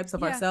archetypes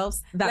of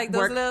ourselves that like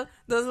those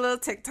little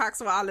TikToks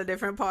with all the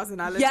different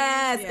personalities.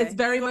 Yes, it's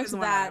very much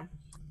that.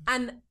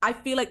 And I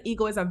feel like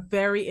ego is a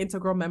very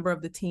integral member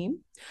of the team.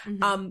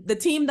 The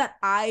team that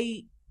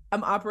I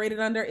am operated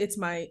under, it's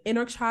my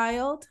inner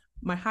child,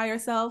 my higher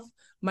self,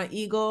 my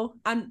ego,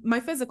 and my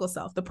physical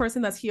self, the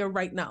person that's here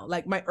right now,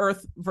 like my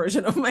earth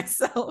version of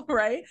myself,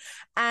 right?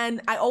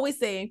 And I always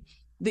say,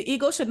 the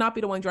ego should not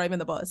be the one driving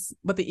the bus,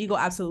 but the ego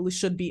absolutely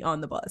should be on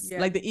the bus.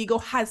 Like, the ego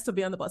has to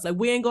be on the bus. Like,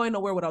 we ain't going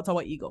nowhere without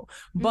our ego,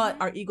 but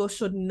our ego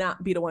should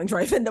not be the one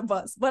driving the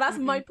bus. But that's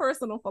my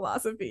personal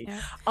philosophy.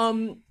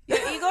 Your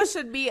ego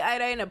should be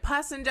either in a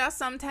passenger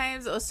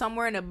sometimes or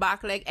somewhere in the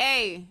back, like,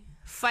 hey,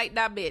 fight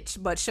that bitch,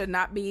 but should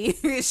not be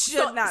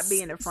not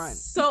be in the front.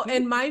 So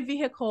in my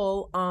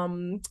vehicle,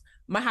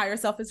 my higher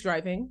self is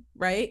driving,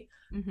 right?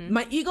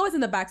 My ego is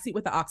in the backseat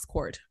with the aux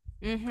cord.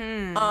 My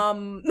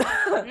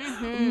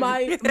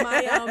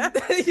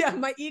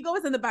ego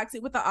is in the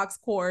backseat with the aux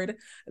cord.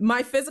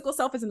 My physical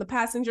self is in the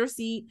passenger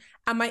seat,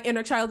 and my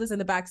inner child is in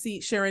the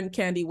backseat sharing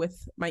candy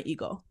with my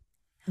ego.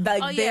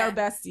 Like, they are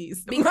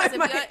besties. Because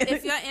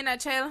if your inner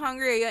child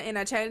hungry or your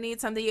inner child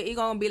needs something, your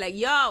ego gonna be like,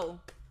 yo,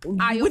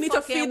 we need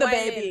to feed the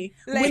baby.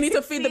 Like, we need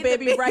to feed the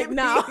baby right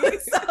now.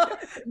 So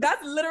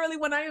that's literally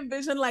when I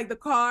envision, like, the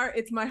car.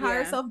 It's my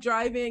higher self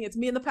driving. It's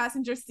me in the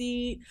passenger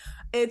seat.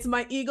 It's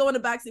my ego in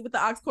the backseat with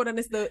the aux cord, and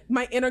it's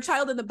my inner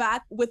child in the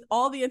back with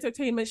all the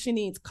entertainment she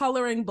needs,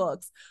 coloring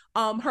books,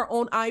 her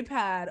own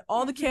iPad,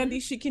 all the candy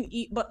she can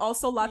eat, but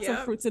also lots of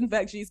fruits and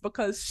veggies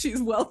because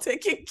she's well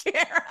taken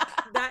care of.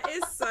 That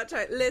is such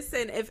a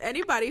listen. If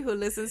anybody who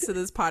listens to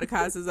this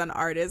podcast is an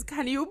artist,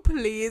 can you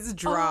please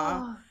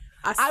draw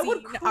a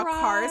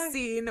car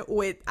scene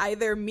with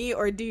either me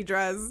or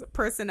Deidre's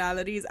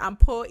personalities and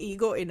put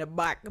ego in the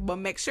back, but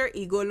make sure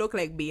ego look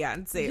like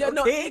Beyonce. Yeah,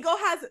 no,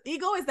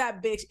 ego is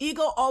that bitch.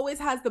 Ego always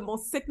has the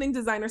most sickening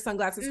designer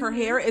sunglasses. Her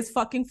hair is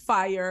fucking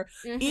fire.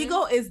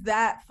 Ego is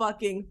that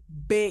fucking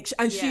bitch,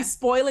 and she's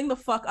spoiling the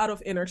fuck out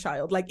of inner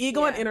child. Like,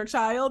 ego and inner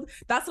child,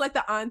 that's like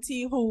the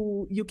auntie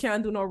who you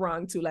can't do no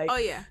wrong to. Like,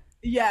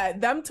 yeah,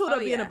 them two to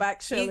be in the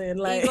back chilling.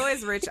 Like, ego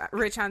is rich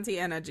auntie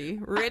energy.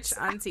 Rich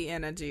auntie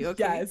energy.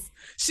 Okay. Yes.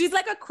 She's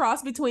like a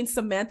cross between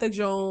Samantha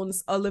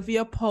Jones,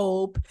 Olivia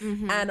Pope,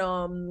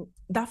 and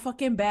that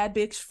fucking bad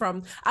bitch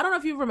from, I don't know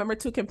if you remember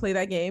Two Can Play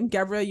That Game,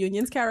 Gabrielle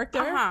Union's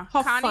character.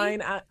 Connie.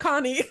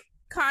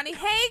 Connie.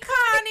 Hey,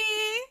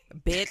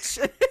 Connie.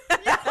 Bitch.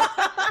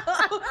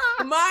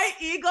 My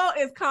ego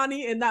is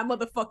Connie in that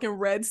motherfucking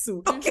red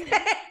suit.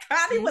 Okay.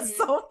 Connie was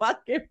so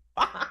fucking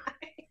fine.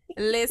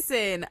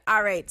 Listen,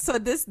 all right. So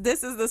this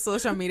is the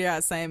social media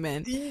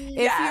assignment.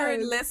 If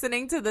you're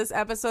listening to this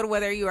episode,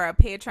 whether you are a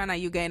patron or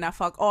you getting a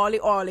fuck all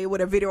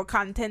with a video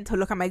content to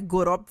look at my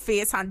good up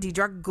face and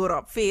Deidre good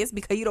up face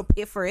because you don't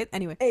pay for it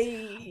anyway.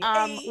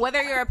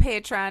 Whether you're a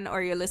patron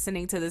or you're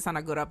listening to this on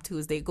a Good Up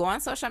Tuesday, go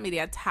on social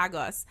media, tag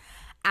us,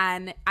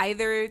 and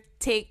either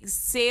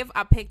save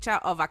a picture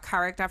of a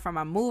character from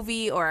a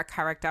movie or a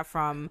character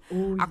from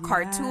a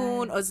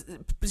cartoon, or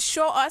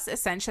show us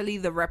essentially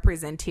the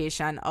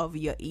representation of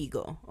your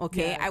ego.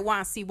 Okay, I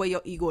want to see what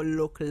your ego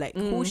look like.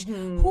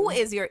 Who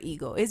is your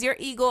ego? Is your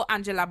ego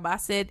Angela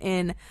Bassett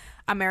in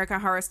American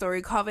Horror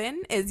Story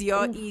Coven? Is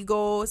your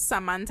ego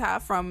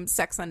Samantha from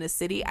Sex and the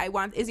City?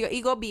 Is your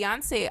ego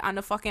Beyonce on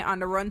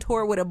the Run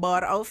tour with a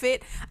bald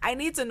outfit? I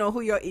need to know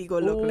who your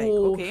ego look like.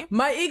 Okay,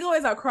 my ego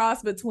is a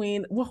cross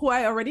between who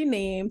I already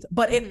named,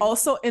 but it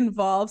also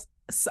involves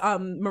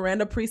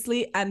Miranda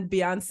Priestley and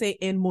Beyonce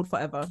in Mood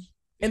Forever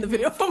in the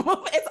video for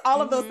Mood. It's all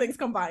of those things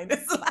combined.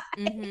 It's like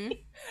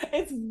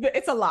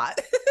it's a lot.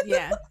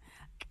 Yeah.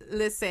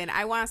 Listen,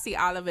 I want to see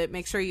all of it.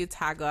 Make sure you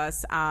tag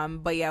us.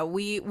 But yeah,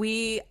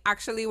 we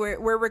actually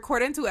we're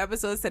recording 2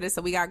 episodes today,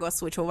 so we gotta go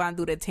switch over and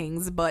do the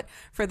things. But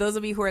for those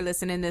of you who are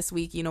listening this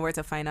week, you know where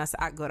to find us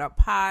at Good Up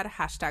Pod,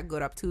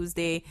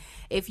 #GoodUpTuesday.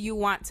 If you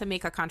want to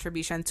make a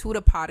contribution to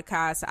the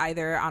podcast,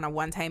 either on a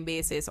one-time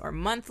basis or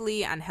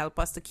monthly, and help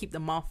us to keep the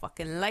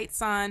motherfucking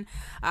lights on,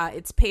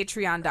 it's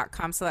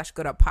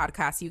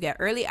patreon.com/GoodUpPodcast. You get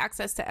early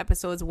access to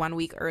episodes 1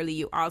 week early.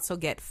 You also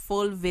get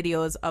full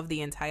videos of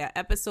the entire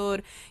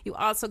episode. You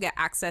also get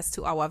access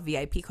to our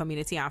VIP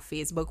community on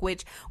Facebook,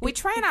 which we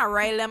try and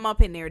rile them up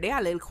in there. They're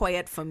a little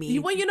quiet for me.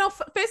 Well, you know,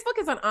 Facebook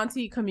is an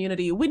auntie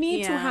community. We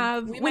need to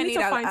have, we need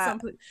to find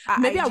something,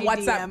 maybe a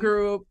WhatsApp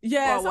group.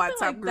 Yeah, something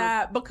WhatsApp like group.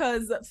 That,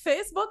 because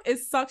Facebook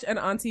is such an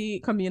auntie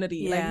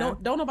community. Like,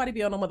 don't nobody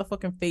be on a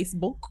motherfucking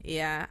Facebook.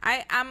 Yeah,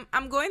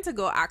 I'm going to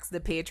go ask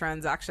the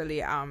patrons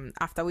actually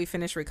after we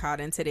finish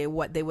recording today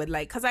what they would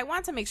like, because I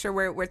want to make sure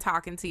we're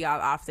talking to y'all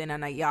often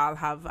and that y'all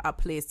have a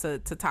place to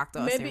talk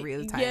to us in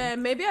real time. Yeah,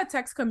 maybe a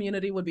text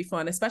community would be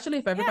fun, especially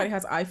if everybody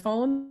has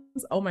iPhones.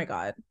 Oh my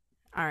god.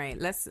 All right,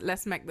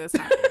 let's make this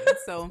happen.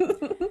 So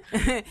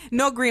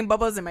no green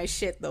bubbles in my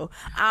shit though.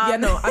 Yeah,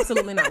 no,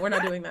 absolutely not. We're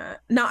not doing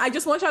that. Now, I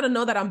just want y'all to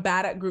know that I'm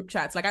bad at group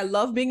chats. Like, I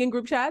love being in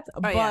group chats,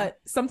 but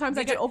sometimes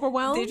I get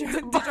overwhelmed.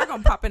 Deidre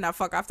gonna pop in that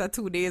fuck after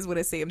 2 days with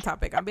the same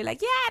topic. I'll be like,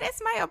 yeah,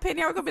 that's my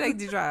opinion. We're gonna be like,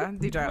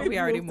 Deidre, we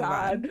already moved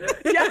on.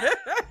 Yeah.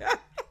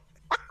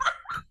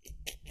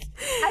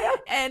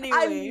 Anyway,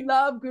 I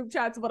love group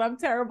chats, but I'm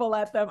terrible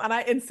at them, and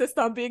I insist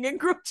on being in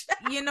group chats.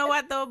 You know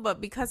what though?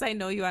 But because I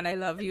know you and I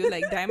love you,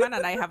 like Diamond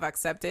and I have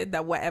accepted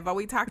that whatever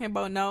we talking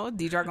about now,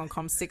 Deidre gonna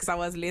come 6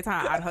 hours later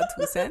and add her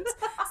 2 cents.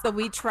 So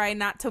we try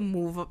not to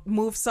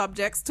move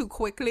subjects too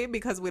quickly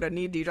because we don't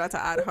need Deidre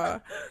to add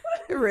her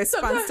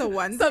response to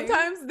one thing.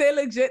 Sometimes they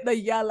legit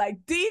yell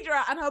like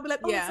Deidre, and I'll be like,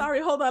 oh,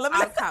 sorry, hold on, let me.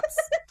 All caps,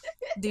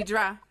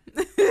 Deidre.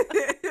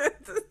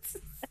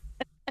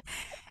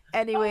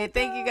 Anyway,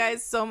 thank you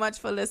guys so much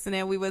for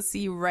listening. We will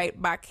see you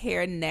right back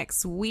here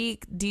next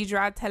week.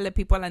 Deidre, tell the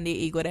people and the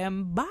ego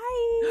them bye.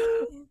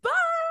 Bye.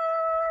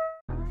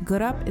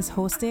 Good Up is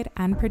hosted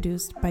and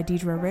produced by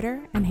Deidre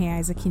Ritter and Hey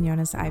Isaac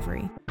Quinones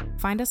Ivory.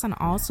 Find us on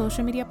all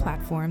social media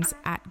platforms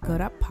at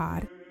Good Up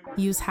Pod.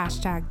 Use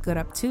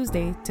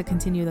 #GoodUpTuesday to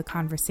continue the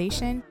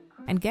conversation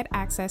and get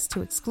access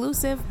to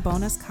exclusive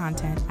bonus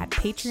content at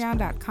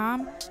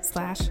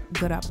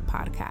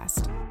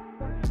patreon.com/GoodUpPodcast.